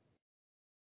team.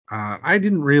 I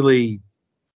didn't really,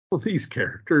 these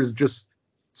characters just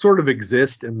sort of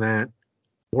exist in that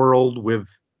world with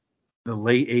the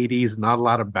late 80s, not a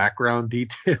lot of background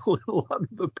detail in a lot of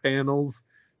the panels.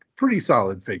 Pretty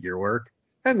solid figure work.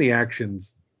 And the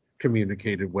actions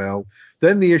communicated well.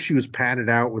 Then the issue is padded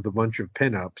out with a bunch of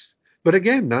pinups. But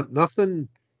again, nothing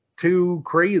too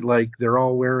crazy. Like they're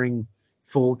all wearing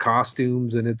full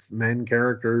costumes and it's men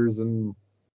characters and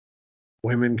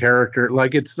women character.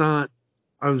 Like it's not,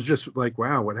 I was just like,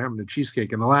 wow, what happened to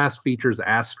Cheesecake? And the last features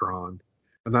Astron.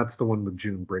 And that's the one with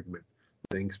June Brigman.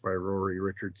 Thanks by Rory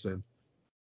Richardson.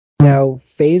 Now,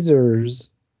 Phasers,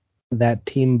 that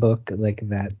team book, like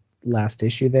that last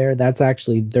issue there, that's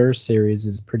actually their series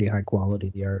is pretty high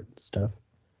quality, the art stuff.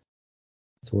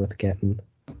 It's worth getting.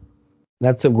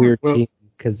 That's a weird team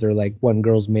because they're like one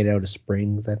girl's made out of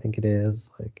springs, I think it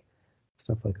is, like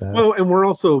stuff like that. Well, and we're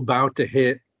also about to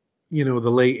hit, the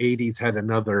late 80s had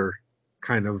another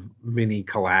kind of mini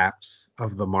collapse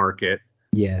of the market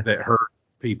that hurt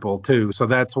people too. So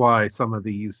that's why some of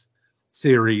these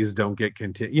series don't get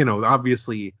continued.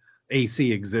 Obviously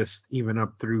AC exists even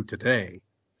up through today,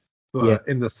 But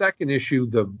in the second issue,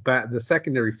 the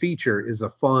secondary feature is a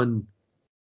fun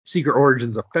Secret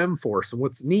Origins of Femforce. And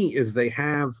what's neat is they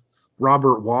have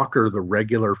Robert Walker, the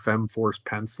regular Femforce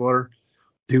penciler,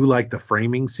 do like the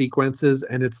framing sequences,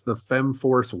 and it's the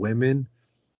Femforce women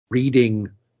reading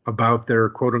about their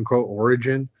quote unquote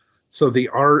origin. So the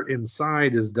art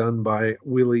inside is done by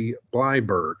Willie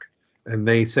Blyberg, and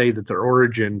they say that their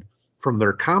origin from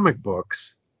their comic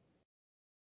books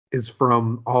is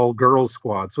from All Girls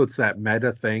Squad. So it's that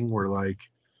meta thing where like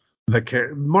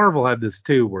Marvel had this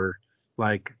too, where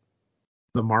like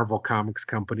the Marvel Comics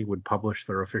company would publish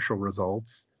their official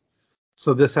results.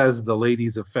 So this has the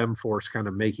ladies of Femforce kind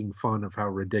of making fun of how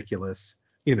ridiculous,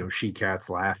 She-Cat's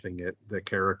laughing at the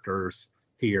characters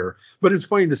here. But it's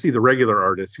funny to see the regular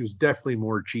artist, who's definitely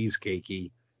more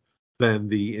cheesecakey than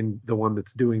the one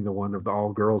that's doing the one of the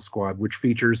All Girls Squad, which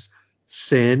features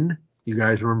Sin. You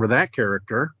guys remember that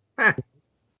character?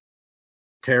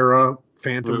 Tara,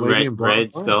 Phantom Lady, and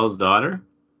Red Skull's daughter.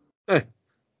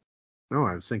 No,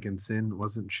 I was thinking Sin.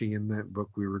 Wasn't she in that book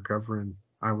we were covering?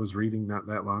 I was reading not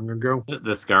that long ago.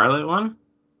 The Scarlet one?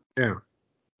 Yeah.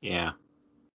 Yeah.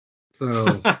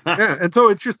 So, yeah. And so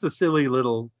it's just a silly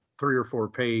little 3 or 4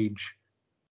 page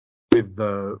with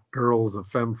the girls of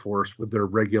Femforce with their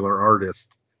regular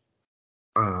artist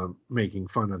making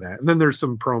fun of that. And then there's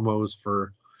some promos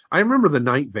for, I remember the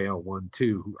Night Vale one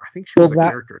too. I think she was a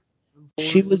character.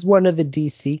 She was one of the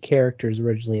DC characters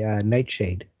originally,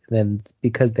 Nightshade. Then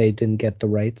because they didn't get the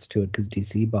rights to it because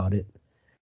DC bought it,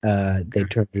 they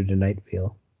turned her to Night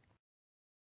Vale.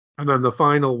 And then the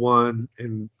final one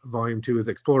in Volume 2 is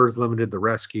Explorers Limited: The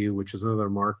Rescue, which is another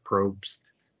Mark Probst.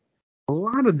 A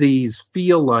lot of these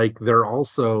feel like they're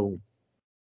also...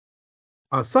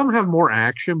 some have more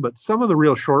action, but some of the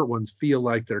real short ones feel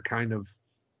like they're kind of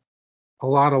a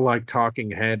lot of like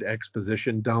talking head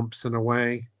exposition dumps in a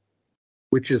way,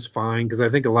 which is fine, because I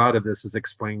think a lot of this is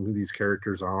explaining who these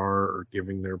characters are or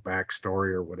giving their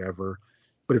backstory or whatever.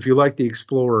 But if you like the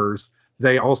Explorers,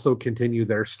 they also continue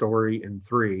their story in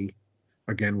 3,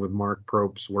 again with Mark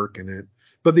Probst's work in it.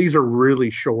 But these are really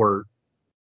short.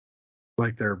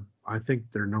 Like I think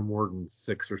they're no more than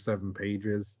 6 or 7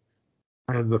 pages.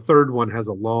 And the third one has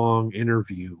a long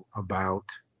interview about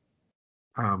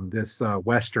this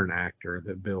Western actor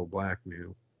that Bill Black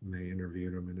knew. And they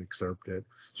interviewed him and excerpted it.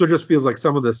 So it just feels like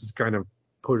some of this is kind of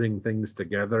putting things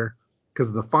together.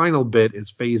 Because the final bit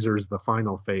is Phasers, The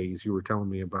Final Phase. You were telling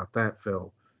me about that,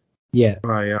 Phil. Yeah.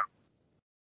 By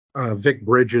Vic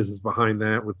Bridges is behind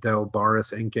that with Del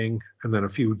Barris inking, and then a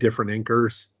few different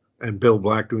inkers, and Bill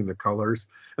Black doing the colors.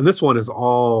 And this one is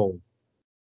all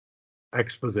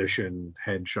exposition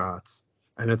headshots.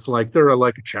 And it's like they're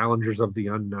like Challengers of the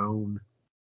Unknown,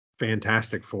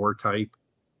 Fantastic Four type.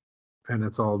 And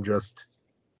it's all just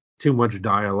too much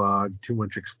dialogue, too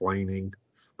much explaining.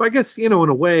 But I guess, in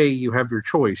a way, you have your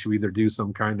choice. You either do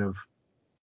some kind of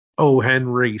O.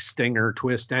 Henry Stinger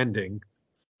twist ending,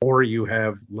 or you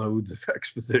have loads of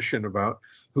exposition about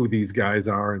who these guys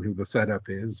are and who the setup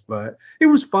is. But it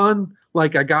was fun.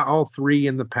 Like, I got all 3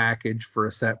 in the package for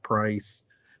a set price.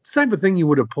 It's the type of thing you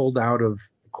would have pulled out of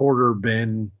a quarter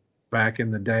bin back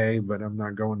in the day, but I'm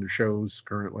not going to shows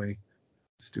currently.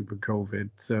 Stupid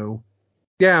COVID. So,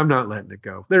 yeah, I'm not letting it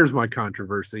go. There's my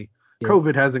controversy. Yeah.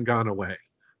 COVID hasn't gone away.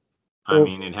 I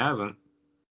mean, it hasn't.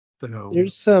 So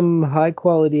there's some high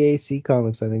quality AC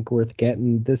comics I think worth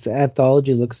getting. This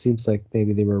anthology seems like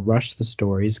maybe they were rushed the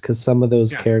stories, because some of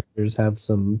those characters have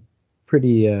some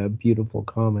pretty beautiful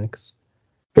comics.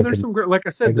 And there's some great, like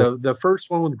I said, the first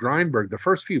one with Grindberg, the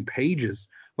first few pages,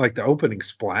 like the opening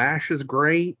splash is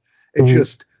great. It's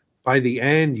just by the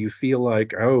end you feel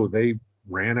like, oh, they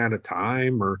ran out of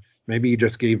time, or maybe you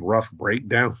just gave rough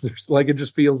breakdowns. Like, it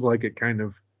just feels like it kind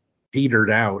of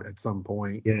petered out at some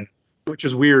point. Yeah. Which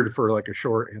is weird for like a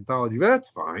short anthology, but that's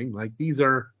fine. Like, these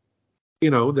are,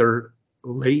 they're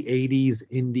late 80s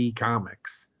indie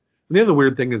comics. And the other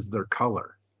weird thing is their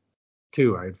color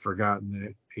too. I had forgotten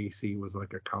that AC was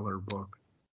like a color book.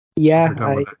 Yeah,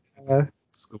 I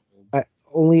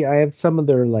have some of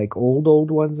their like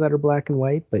old ones that are black and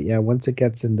white, but yeah, once it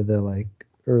gets into the like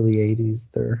early 80s,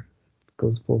 there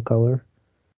goes full color.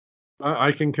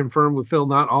 I can confirm with Phil,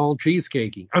 not all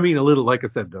cheesecakey. I mean, a little, like I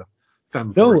said, the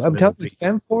Femforce. No, I'm telling you,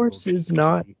 Femforce is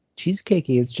not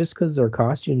cheesecakey. It's just because their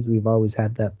costumes, we've always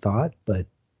had that thought, but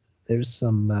there's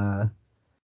some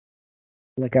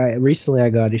like I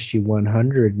got issue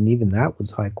 100, and even that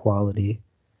was high quality.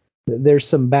 There's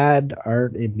some bad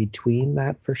art in between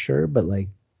that for sure, but like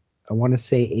I want to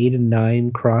say 8 and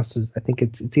 9 crosses. I think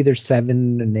it's either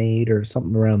 7 and 8 or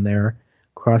something around there.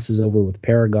 Crosses over with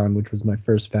Paragon, which was my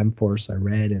first Femforce I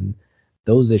read, and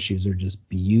those issues are just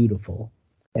beautiful,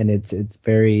 and it's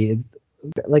very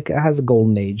like it has a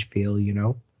golden age feel, you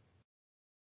know.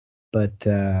 But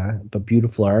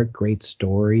beautiful art, great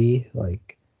story,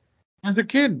 like. As a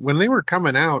kid, when they were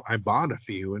coming out, I bought a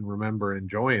few and remember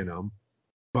enjoying them.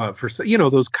 But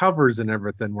those covers and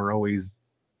everything were always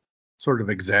sort of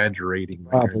exaggerating the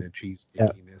kind of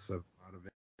cheesecakiness of a lot of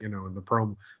it. And the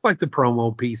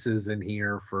promo pieces in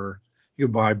here you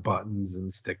buy buttons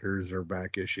and stickers or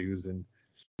back issues, and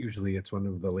usually it's one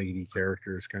of the lady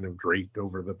characters kind of draped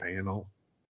over the panel.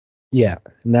 Yeah,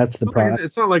 and that's the problem.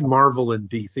 It's not like Marvel and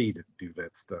DC to do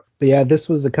that stuff. But yeah, this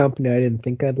was a company I didn't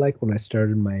think I'd like when I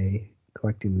started my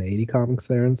collecting the 80 comics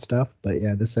there and stuff. But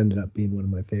yeah, this ended up being one of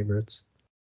my favorites.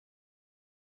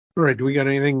 All right, do we got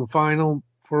anything final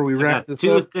before we wrap this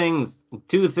up?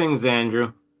 Two things,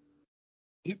 Andrew.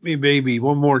 Hit me, baby,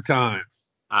 one more time.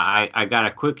 I got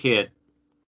a quick hit,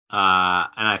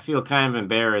 and I feel kind of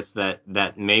embarrassed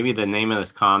that maybe the name of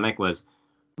this comic was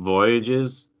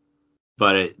Voyages,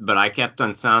 but I kept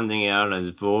on sounding it out as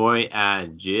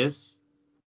Voyages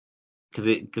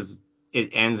because it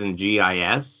ends in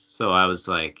GIS. So I was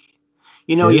like,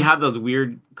 you have those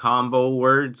weird combo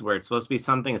words where it's supposed to be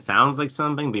something, it sounds like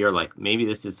something, but you're like, maybe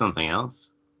this is something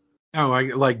else. Oh, I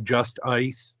like Just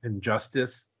Ice and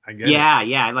Justice. I get it.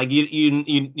 Yeah, like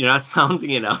you're not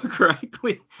sounding it out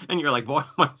correctly, and you're like, boy, am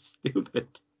I stupid.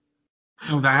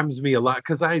 No, that happens to me a lot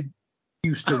because I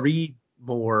used to read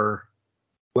more.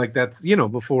 Like that's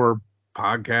before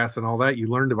podcasts and all that, you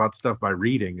learned about stuff by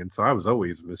reading, and so I was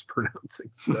always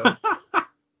mispronouncing stuff.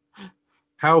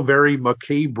 How very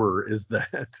macabre is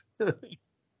that?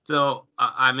 So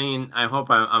I mean, I hope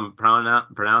I'm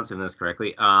pronouncing this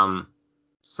correctly.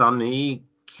 Sami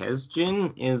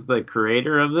Kesjin is the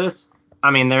creator of this.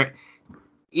 I mean,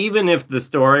 even if the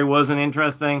story wasn't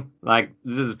interesting, like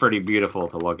this is pretty beautiful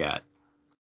to look at.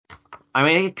 I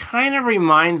mean, it kind of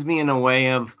reminds me in a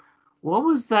way of, what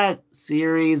was that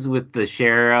series with the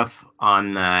sheriff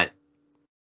on that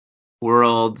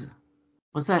world?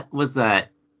 Was that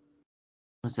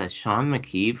Sean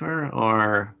McKeever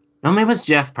or no? Maybe it was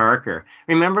Jeff Parker.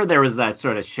 Remember there was that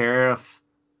sort of sheriff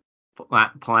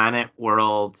planet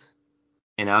world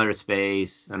in outer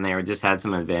space, and they just had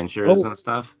some adventures and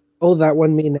stuff. Oh, that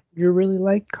one me and Andrew really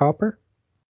liked, Copper.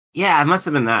 Yeah, it must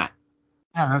have been that.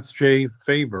 Yeah, that's Jay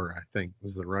Faber, I think,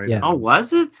 was the writer. Yeah. Oh,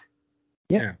 was it?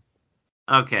 Yeah.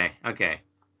 Okay.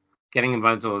 Getting a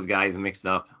bunch of those guys mixed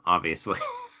up, obviously.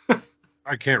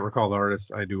 I can't recall the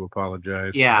artist. I do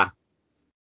apologize. Yeah.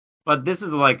 But this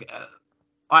is like,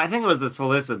 I think it was a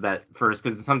solicit that first,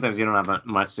 because sometimes you don't have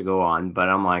much to go on. But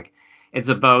I'm like, it's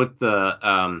about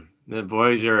the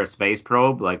Voyager space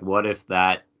probe. Like, what if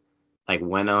that like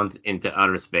went on into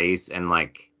outer space and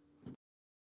like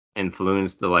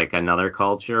influenced like another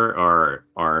culture,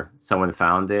 or someone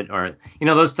found it, or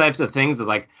those types of things.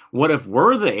 Like, what if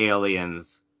we're the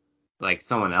aliens? Like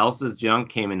someone else's junk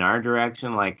came in our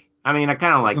direction. Like, I mean, I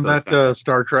kind of like those. Isn't that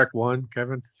Star Trek 1,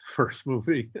 Kevin? First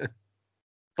movie.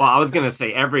 Well, I was gonna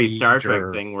say every Star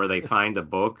Trek thing where they find a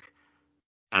book,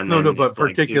 and but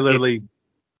particularly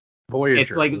Voyager.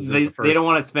 It's like they don't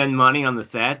want to spend money on the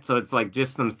set, so it's like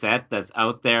just some set that's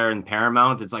out there in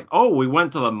Paramount. It's like, oh, we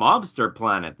went to the mobster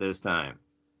planet this time,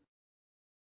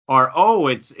 or oh,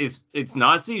 it's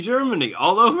Nazi Germany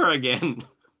all over again.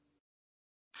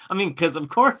 I mean, because of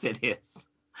course it is.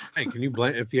 Hey, can you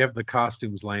blame if you have the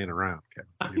costumes laying around?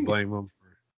 Can you blame them?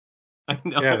 I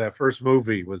know. Yeah, that first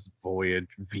movie was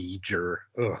Voyager.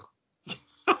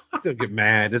 Ugh. Don't get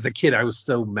mad. As a kid, I was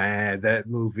so mad. That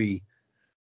movie,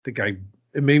 it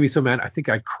made me so mad. I think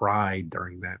I cried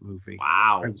during that movie.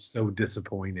 Wow. I was so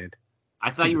disappointed.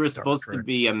 I thought you were supposed to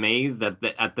be amazed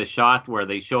at the shot where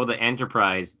they show the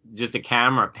Enterprise, just a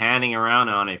camera panning around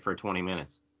on it for 20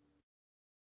 minutes.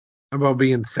 How about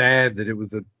being sad that it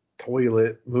was a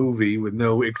toilet movie with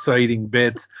no exciting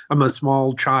bits? I'm a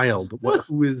small child.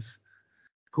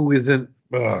 Who isn't?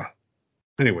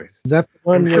 Anyways, is that the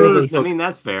one I mean,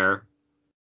 that's fair.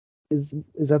 Is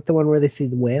that the one where they see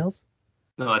the whales?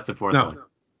 No, that's the fourth one.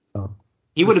 Oh.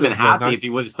 He would have been happy if he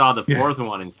would have saw the fourth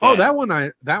one instead. Oh, that one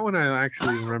I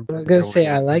actually remember. I was gonna say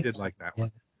I did like that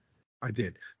one. I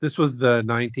did. This was the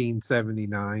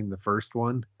 1979, the first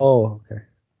one. Oh, okay.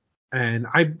 And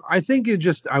I think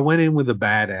I went in with a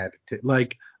bad attitude.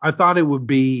 Like, I thought it would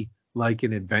be like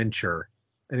an adventure,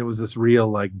 and it was this real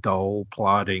like dull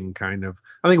plotting kind of.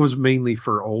 I think it was mainly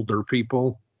for older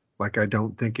people. Like, I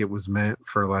don't think it was meant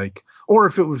for like, or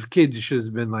if it was kids, it should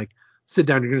have been like, sit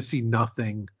down, you're gonna see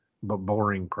nothing but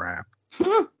boring crap.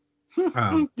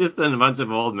 Just a bunch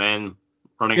of old men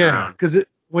running around. Yeah, because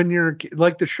when you're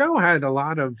like, the show had a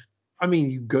lot of I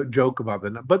mean, you joke about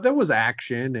that, but there was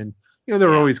action, and they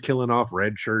were Yeah. always killing off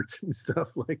red shirts and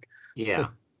stuff. Like Yeah.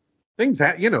 things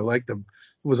like the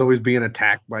was always being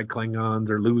attacked by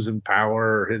Klingons or losing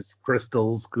power, or his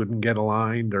crystals couldn't get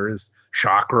aligned, or his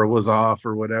chakra was off,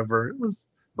 or whatever. It was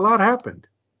a lot happened.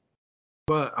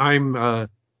 But I'm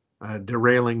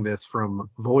derailing this from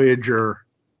Voyager,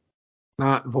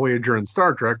 not Voyager in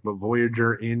Star Trek, but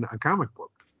Voyager in a comic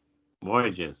book.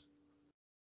 Voyages.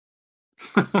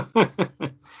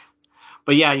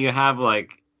 But yeah, you have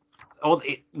like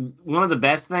one of the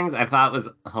best things I thought was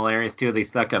hilarious too. They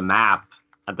stuck a map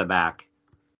at the back,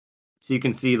 so you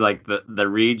can see like the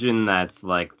region that's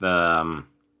like the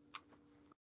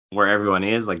where everyone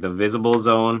is, like the visible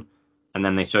zone, and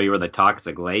then they show you where the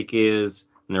toxic lake is,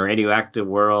 and the radioactive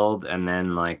world, and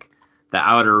then like the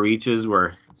outer reaches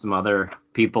where some other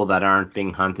people that aren't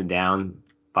being hunted down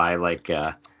by like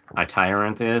a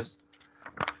tyrant is.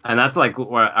 And that's like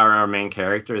where our main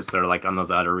character is sort of like on those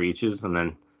outer reaches, and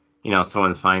then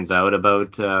someone finds out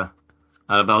about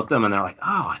them, and they're like,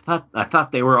 oh, I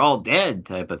thought they were all dead,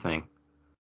 type of thing.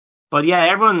 But yeah,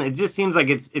 everyone, it just seems like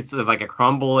it's like a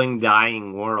crumbling,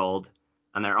 dying world,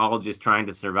 and they're all just trying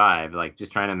to survive, like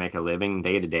just trying to make a living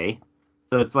day to day.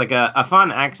 So it's like a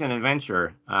fun action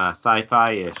adventure,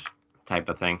 sci-fi-ish type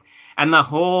of thing. And the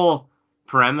whole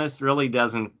premise really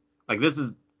doesn't, like, this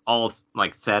is all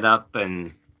like set up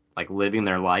and like living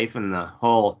their life, and the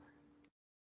whole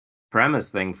premise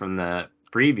thing from the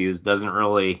previews doesn't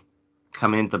really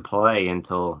come into play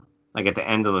until like at the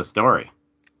end of the story.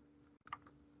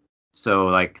 So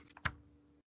like,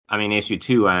 I mean, issue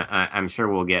 2, I'm sure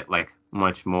we'll get like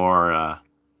much more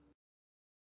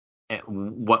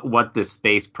what this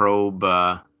space probe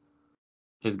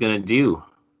is gonna do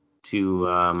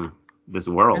to this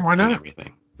world Why and not?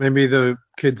 everything. Maybe the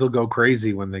kids will go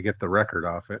crazy when they get the record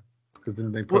off it, because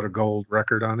then they put Well, a gold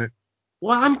record on it.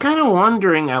 Well, I'm kind of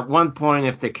wondering at one point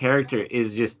if the character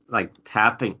is just like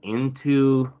tapping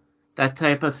into that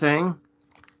type of thing,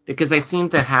 because they seem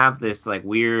to have this like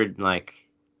weird, like,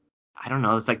 I don't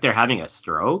know, it's like they're having a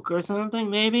stroke or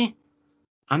something, maybe.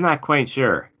 I'm not quite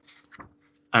sure.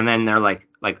 And then they're like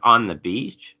on the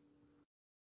beach.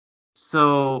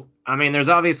 So, I mean, there's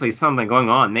obviously something going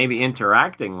on, maybe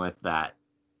interacting with that.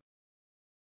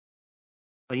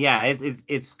 But yeah,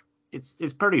 it's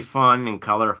pretty fun and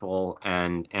colorful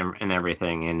and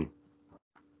everything. And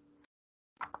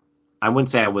I wouldn't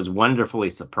say I was wonderfully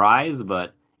surprised,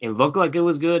 but it looked like it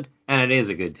was good, and it is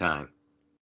a good time.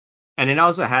 And it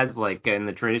also has like in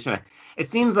the tradition, it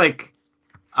seems like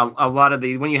a lot of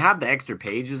the when you have the extra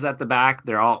pages at the back,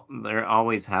 they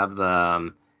always have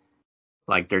the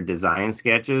like their design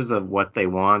sketches of what they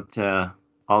want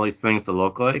all these things to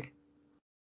look like.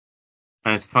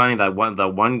 And it's funny that the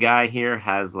one guy here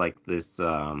has like this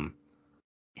it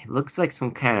looks like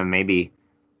some kind of maybe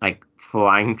like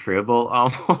flying tribble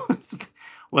almost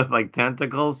with like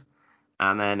tentacles,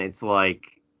 and then it's like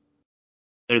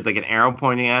there's like an arrow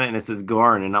pointing at it, and it says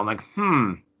Gorn, and I'm like,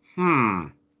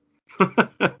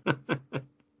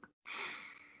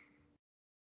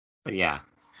 But yeah,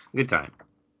 good time.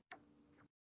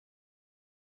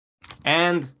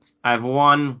 And I've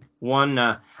won one.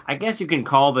 I guess you can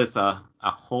call this a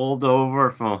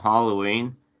holdover from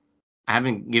Halloween. I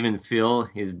haven't given Phil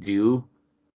his due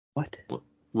What?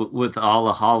 with all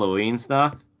the Halloween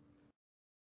stuff.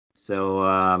 So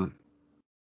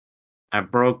I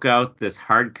broke out this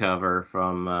hardcover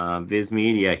from Viz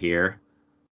Media here.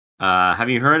 Have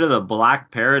you heard of the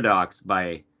Black Paradox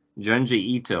by Junji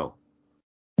Ito?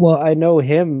 Well, I know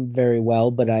him very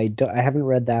well, but I haven't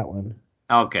read that one.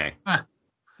 Okay.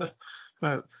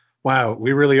 Wow,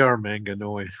 we really are manga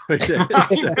noise.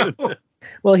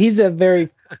 Well, he's a very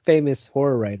famous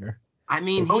horror writer. I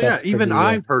mean, Oh yeah, Stuff's even pretty,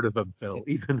 I've heard of him, Phil.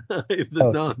 Even the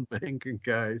Oh. non-manga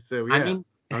guy. So yeah, I mean,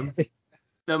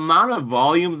 the amount of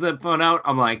volumes that put out,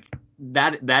 I'm like,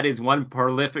 that is one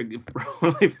prolific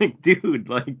dude.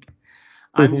 Like,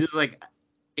 I'm just like,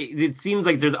 it seems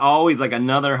like there's always like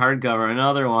another hardcover,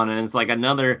 another one, and it's like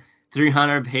another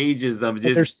 300 pages of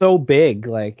they're just. so big,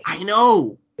 like. I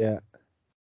know. Yeah.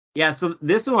 Yeah. So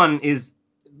this one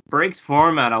breaks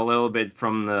format a little bit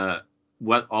from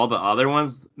what all the other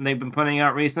ones they've been putting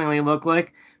out recently look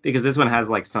like, because this one has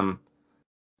like some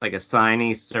like a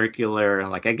shiny circular,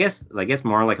 like I guess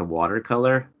more like a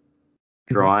watercolor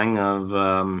drawing of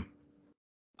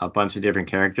a bunch of different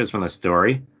characters from the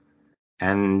story,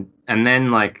 and then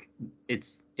like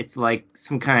it's like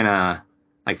some kind of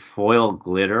like foil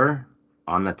glitter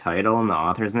on the title and the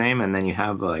author's name, and then you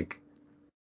have like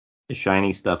the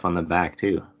shiny stuff on the back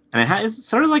too, and it's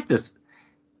sort of like this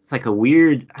it's like a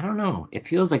weird, I don't know. It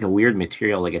feels like a weird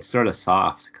material, like it's sort of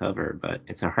soft cover, but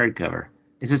it's a hardcover.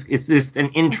 It's just an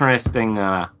interesting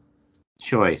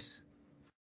choice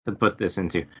to put this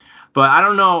into. But I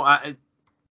don't know,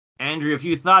 Andrew, if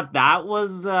you thought that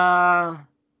was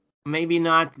maybe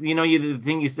not, the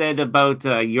thing you said about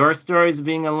your stories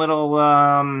being a little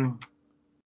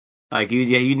like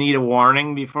you need a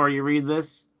warning before you read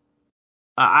this.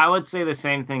 I would say the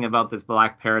same thing about this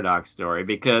Black Paradox story,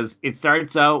 because it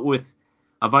starts out with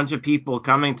a bunch of people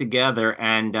coming together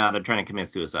and they're trying to commit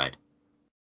suicide.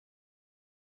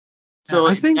 So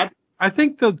I think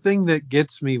the thing that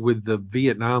gets me with the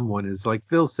Vietnam one is, like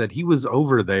Phil said, he was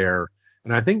over there,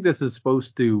 and I think this is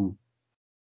supposed to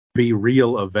be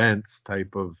real events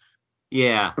type of.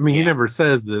 Yeah. I mean, he yeah. never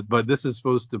says that, but this is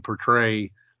supposed to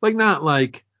portray, like, not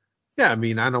like, yeah, I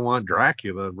mean, I don't want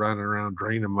Dracula running around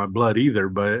draining my blood either,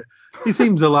 but he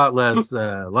seems a lot less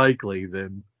likely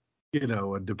than,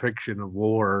 a depiction of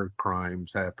war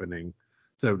crimes happening,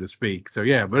 so to speak. So,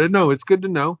 yeah, but no, it's good to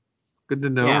know. Good to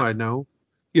know. Yeah. I know,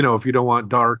 if you don't want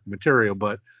dark material,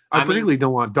 but I particularly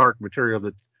don't want dark material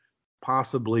that's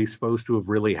possibly supposed to have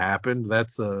really happened.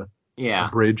 That's a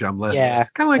bridge I'm less. Yeah. It's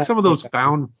kind of like some of those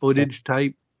found footage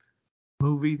type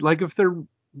movies. Like, if they're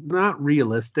not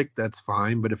realistic, that's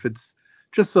fine. But if it's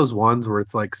just those ones where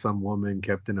it's like some woman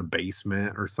kept in a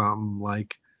basement or something,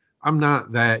 like,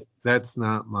 that's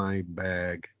not my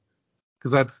bag.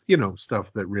 Because that's,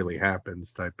 stuff that really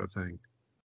happens type of thing.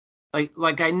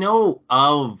 Like I know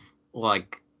of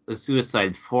like the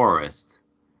Suicide Forest.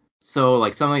 So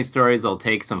like some of these stories will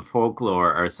take some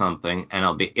folklore or something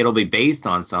and it'll be based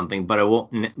on something, but it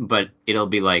won't but it'll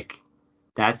be like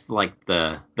that's like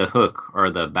the hook or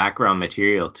the background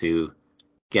material to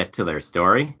get to their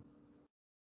story.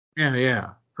 Yeah,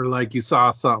 yeah. Or like you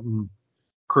saw something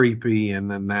creepy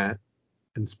and then that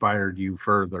inspired you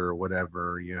further or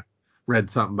whatever. You read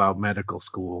something about medical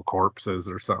school corpses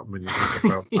or something and you think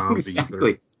about zombies.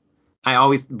 Exactly. I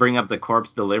always bring up the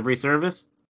corpse delivery service.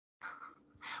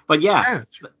 But yeah,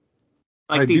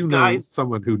 like I these do know guys.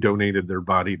 someone who donated their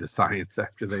body to science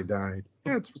after they died.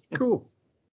 Yeah, it's cool.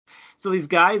 So these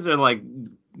guys are like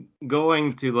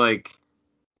going to like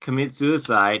commit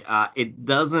suicide. It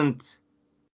doesn't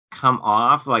come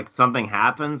off like something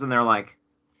happens and they're like,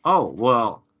 oh,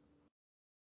 well,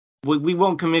 we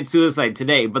won't commit suicide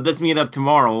today, but let's meet up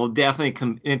tomorrow. We'll definitely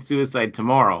commit suicide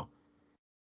tomorrow.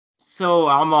 So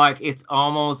I'm like, it's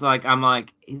almost like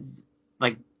it's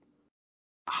like,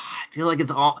 I feel like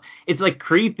it's like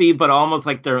creepy, but almost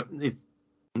like it's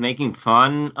making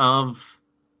fun of,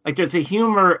 like there's a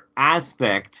humor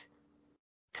aspect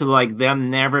to like them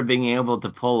never being able to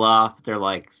pull off their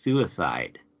like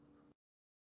suicide.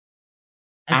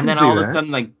 And then all of a sudden,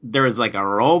 like there's like a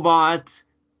robot,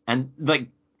 and like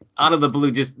out of the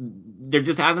blue, there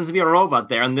just happens to be a robot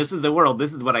there, and this is the world.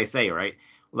 This is what I say, right?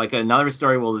 Like another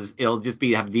story it'll just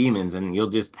have demons, and you'll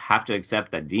just have to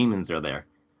accept that demons are there.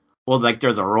 Well, like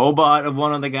there's a robot of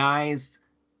one of the guys,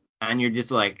 and you're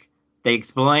just like, they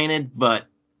explain it, but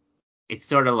it's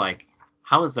sort of like,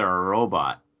 how is there a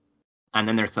robot? And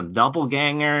then there's some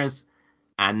doppelgangers,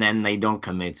 and then they don't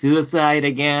commit suicide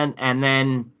again, and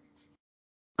then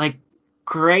like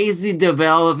crazy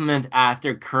development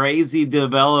after crazy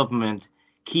development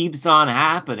keeps on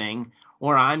happening,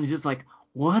 where I'm just like,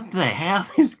 what the hell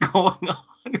is going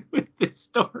on with this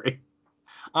story?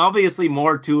 Obviously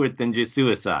more to it than just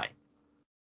suicide.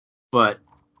 But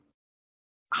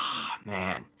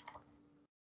man.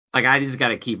 Like I just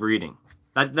gotta keep reading.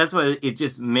 That's what it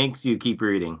just makes you keep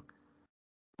reading.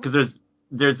 Because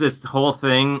there's this whole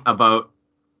thing about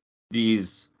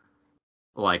these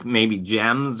like maybe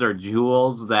gems or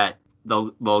jewels that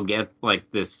they'll get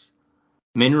like this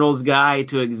minerals guy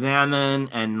to examine,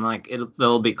 and like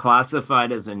they'll be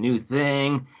classified as a new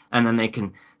thing, and then they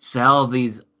can sell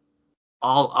these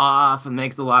all off and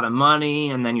makes a lot of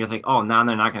money, and then you're like, oh, now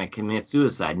they're not going to commit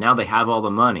suicide. Now they have all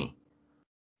the money.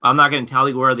 I'm not going to tell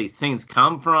you where these things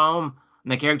come from.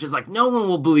 And the character's like, no one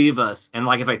will believe us. And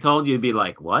like if I told you, you'd be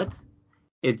like, what?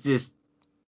 It's just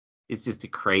the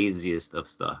craziest of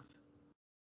stuff.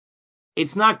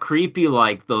 It's not creepy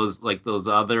like those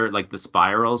other, like the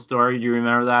Spiral story. Do you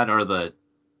remember that? Or the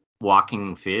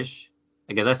Walking Fish?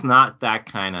 Like that's not that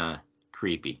kind of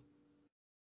creepy.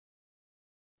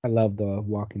 I love the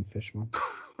walking fish one.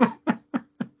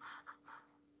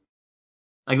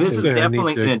 Like this is I need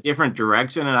definitely to- in a different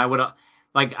direction, and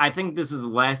I think this is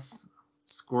less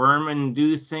squirm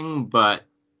inducing, but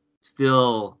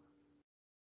still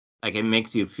like it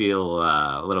makes you feel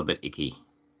a little bit icky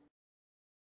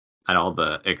at all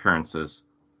the occurrences.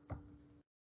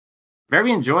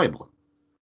 Very enjoyable.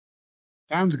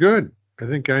 Sounds good. I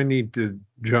think I need to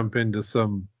jump into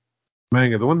some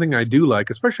manga. The one thing I do like,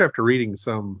 especially after reading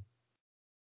some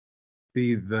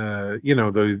these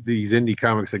indie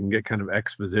comics that can get kind of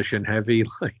exposition heavy.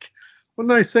 Like, one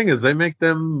nice thing is they make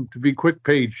them to be quick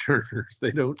page turners.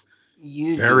 They don't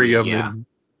bury Usually, them yeah. in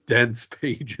dense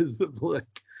pages of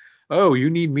like, oh, you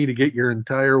need me to get your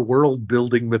entire world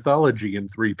building mythology in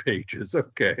 3 pages.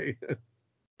 Okay.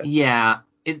 Yeah.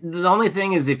 The only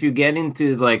thing is if you get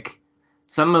into like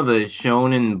some of the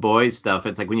shonen boy stuff,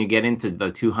 it's like when you get into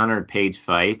the 200-page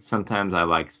fight, sometimes I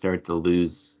like start to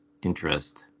lose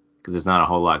interest because there's not a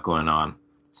whole lot going on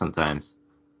sometimes.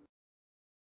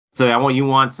 So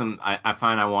I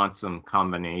find I want some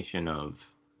combination of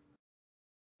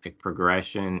like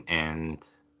progression and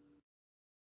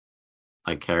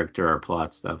like character or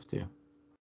plot stuff too.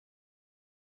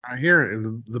 I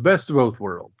hear the best of both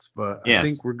worlds, but I Yes.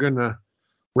 think we're going to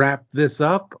wrap this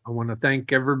up. I want to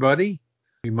thank everybody.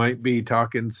 We might be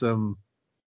talking some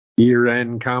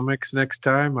year-end comics next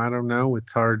time. I don't know.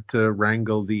 It's hard to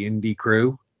wrangle the indie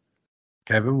crew.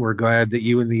 Kevin, we're glad that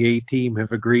you and the A-Team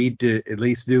have agreed to at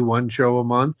least do one show a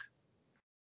month.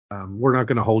 We're not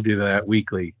going to hold you to that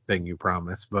weekly thing you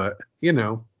promised, but,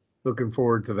 looking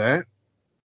forward to that.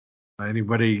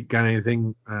 Anybody got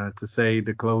anything to say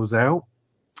to close out?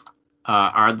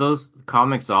 Are those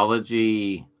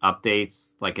Comixology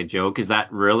updates like a joke? Is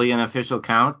that really an official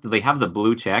count? Do they have the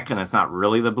blue check and it's not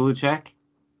really the blue check?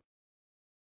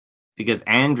 Because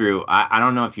Andrew, I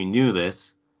don't know if you knew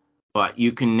this, but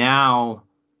you can now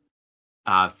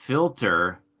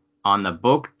filter on the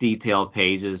book detail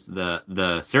pages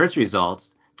the search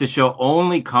results to show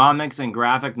only comics and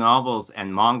graphic novels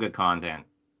and manga content.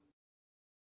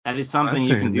 That is something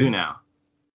That's you can do handy. now.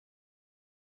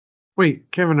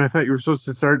 Wait, Kevin, I thought you were supposed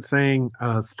to start saying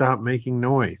stop making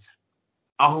noise.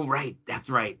 Oh, right. That's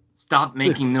right. Stop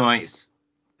making noise.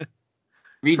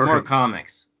 Read All more right.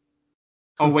 comics.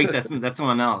 Oh, wait, that's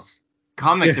someone else.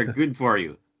 Comics Yeah. are good for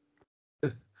you.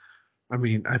 I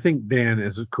mean, I think Dan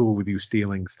is cool with you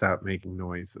stealing stop making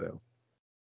noise, though.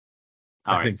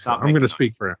 All I right, think so. stop I'm going making to noise.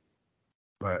 speak for him,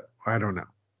 but I don't know.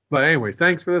 But anyways,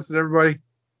 thanks for listening, everybody.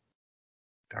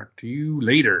 Talk to you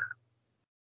later.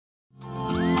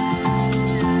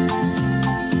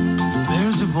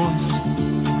 There's a voice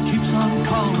that keeps on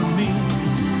calling me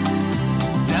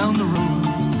down the road.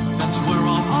 That's where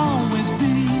I'll always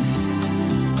be.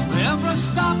 Every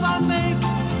stop I make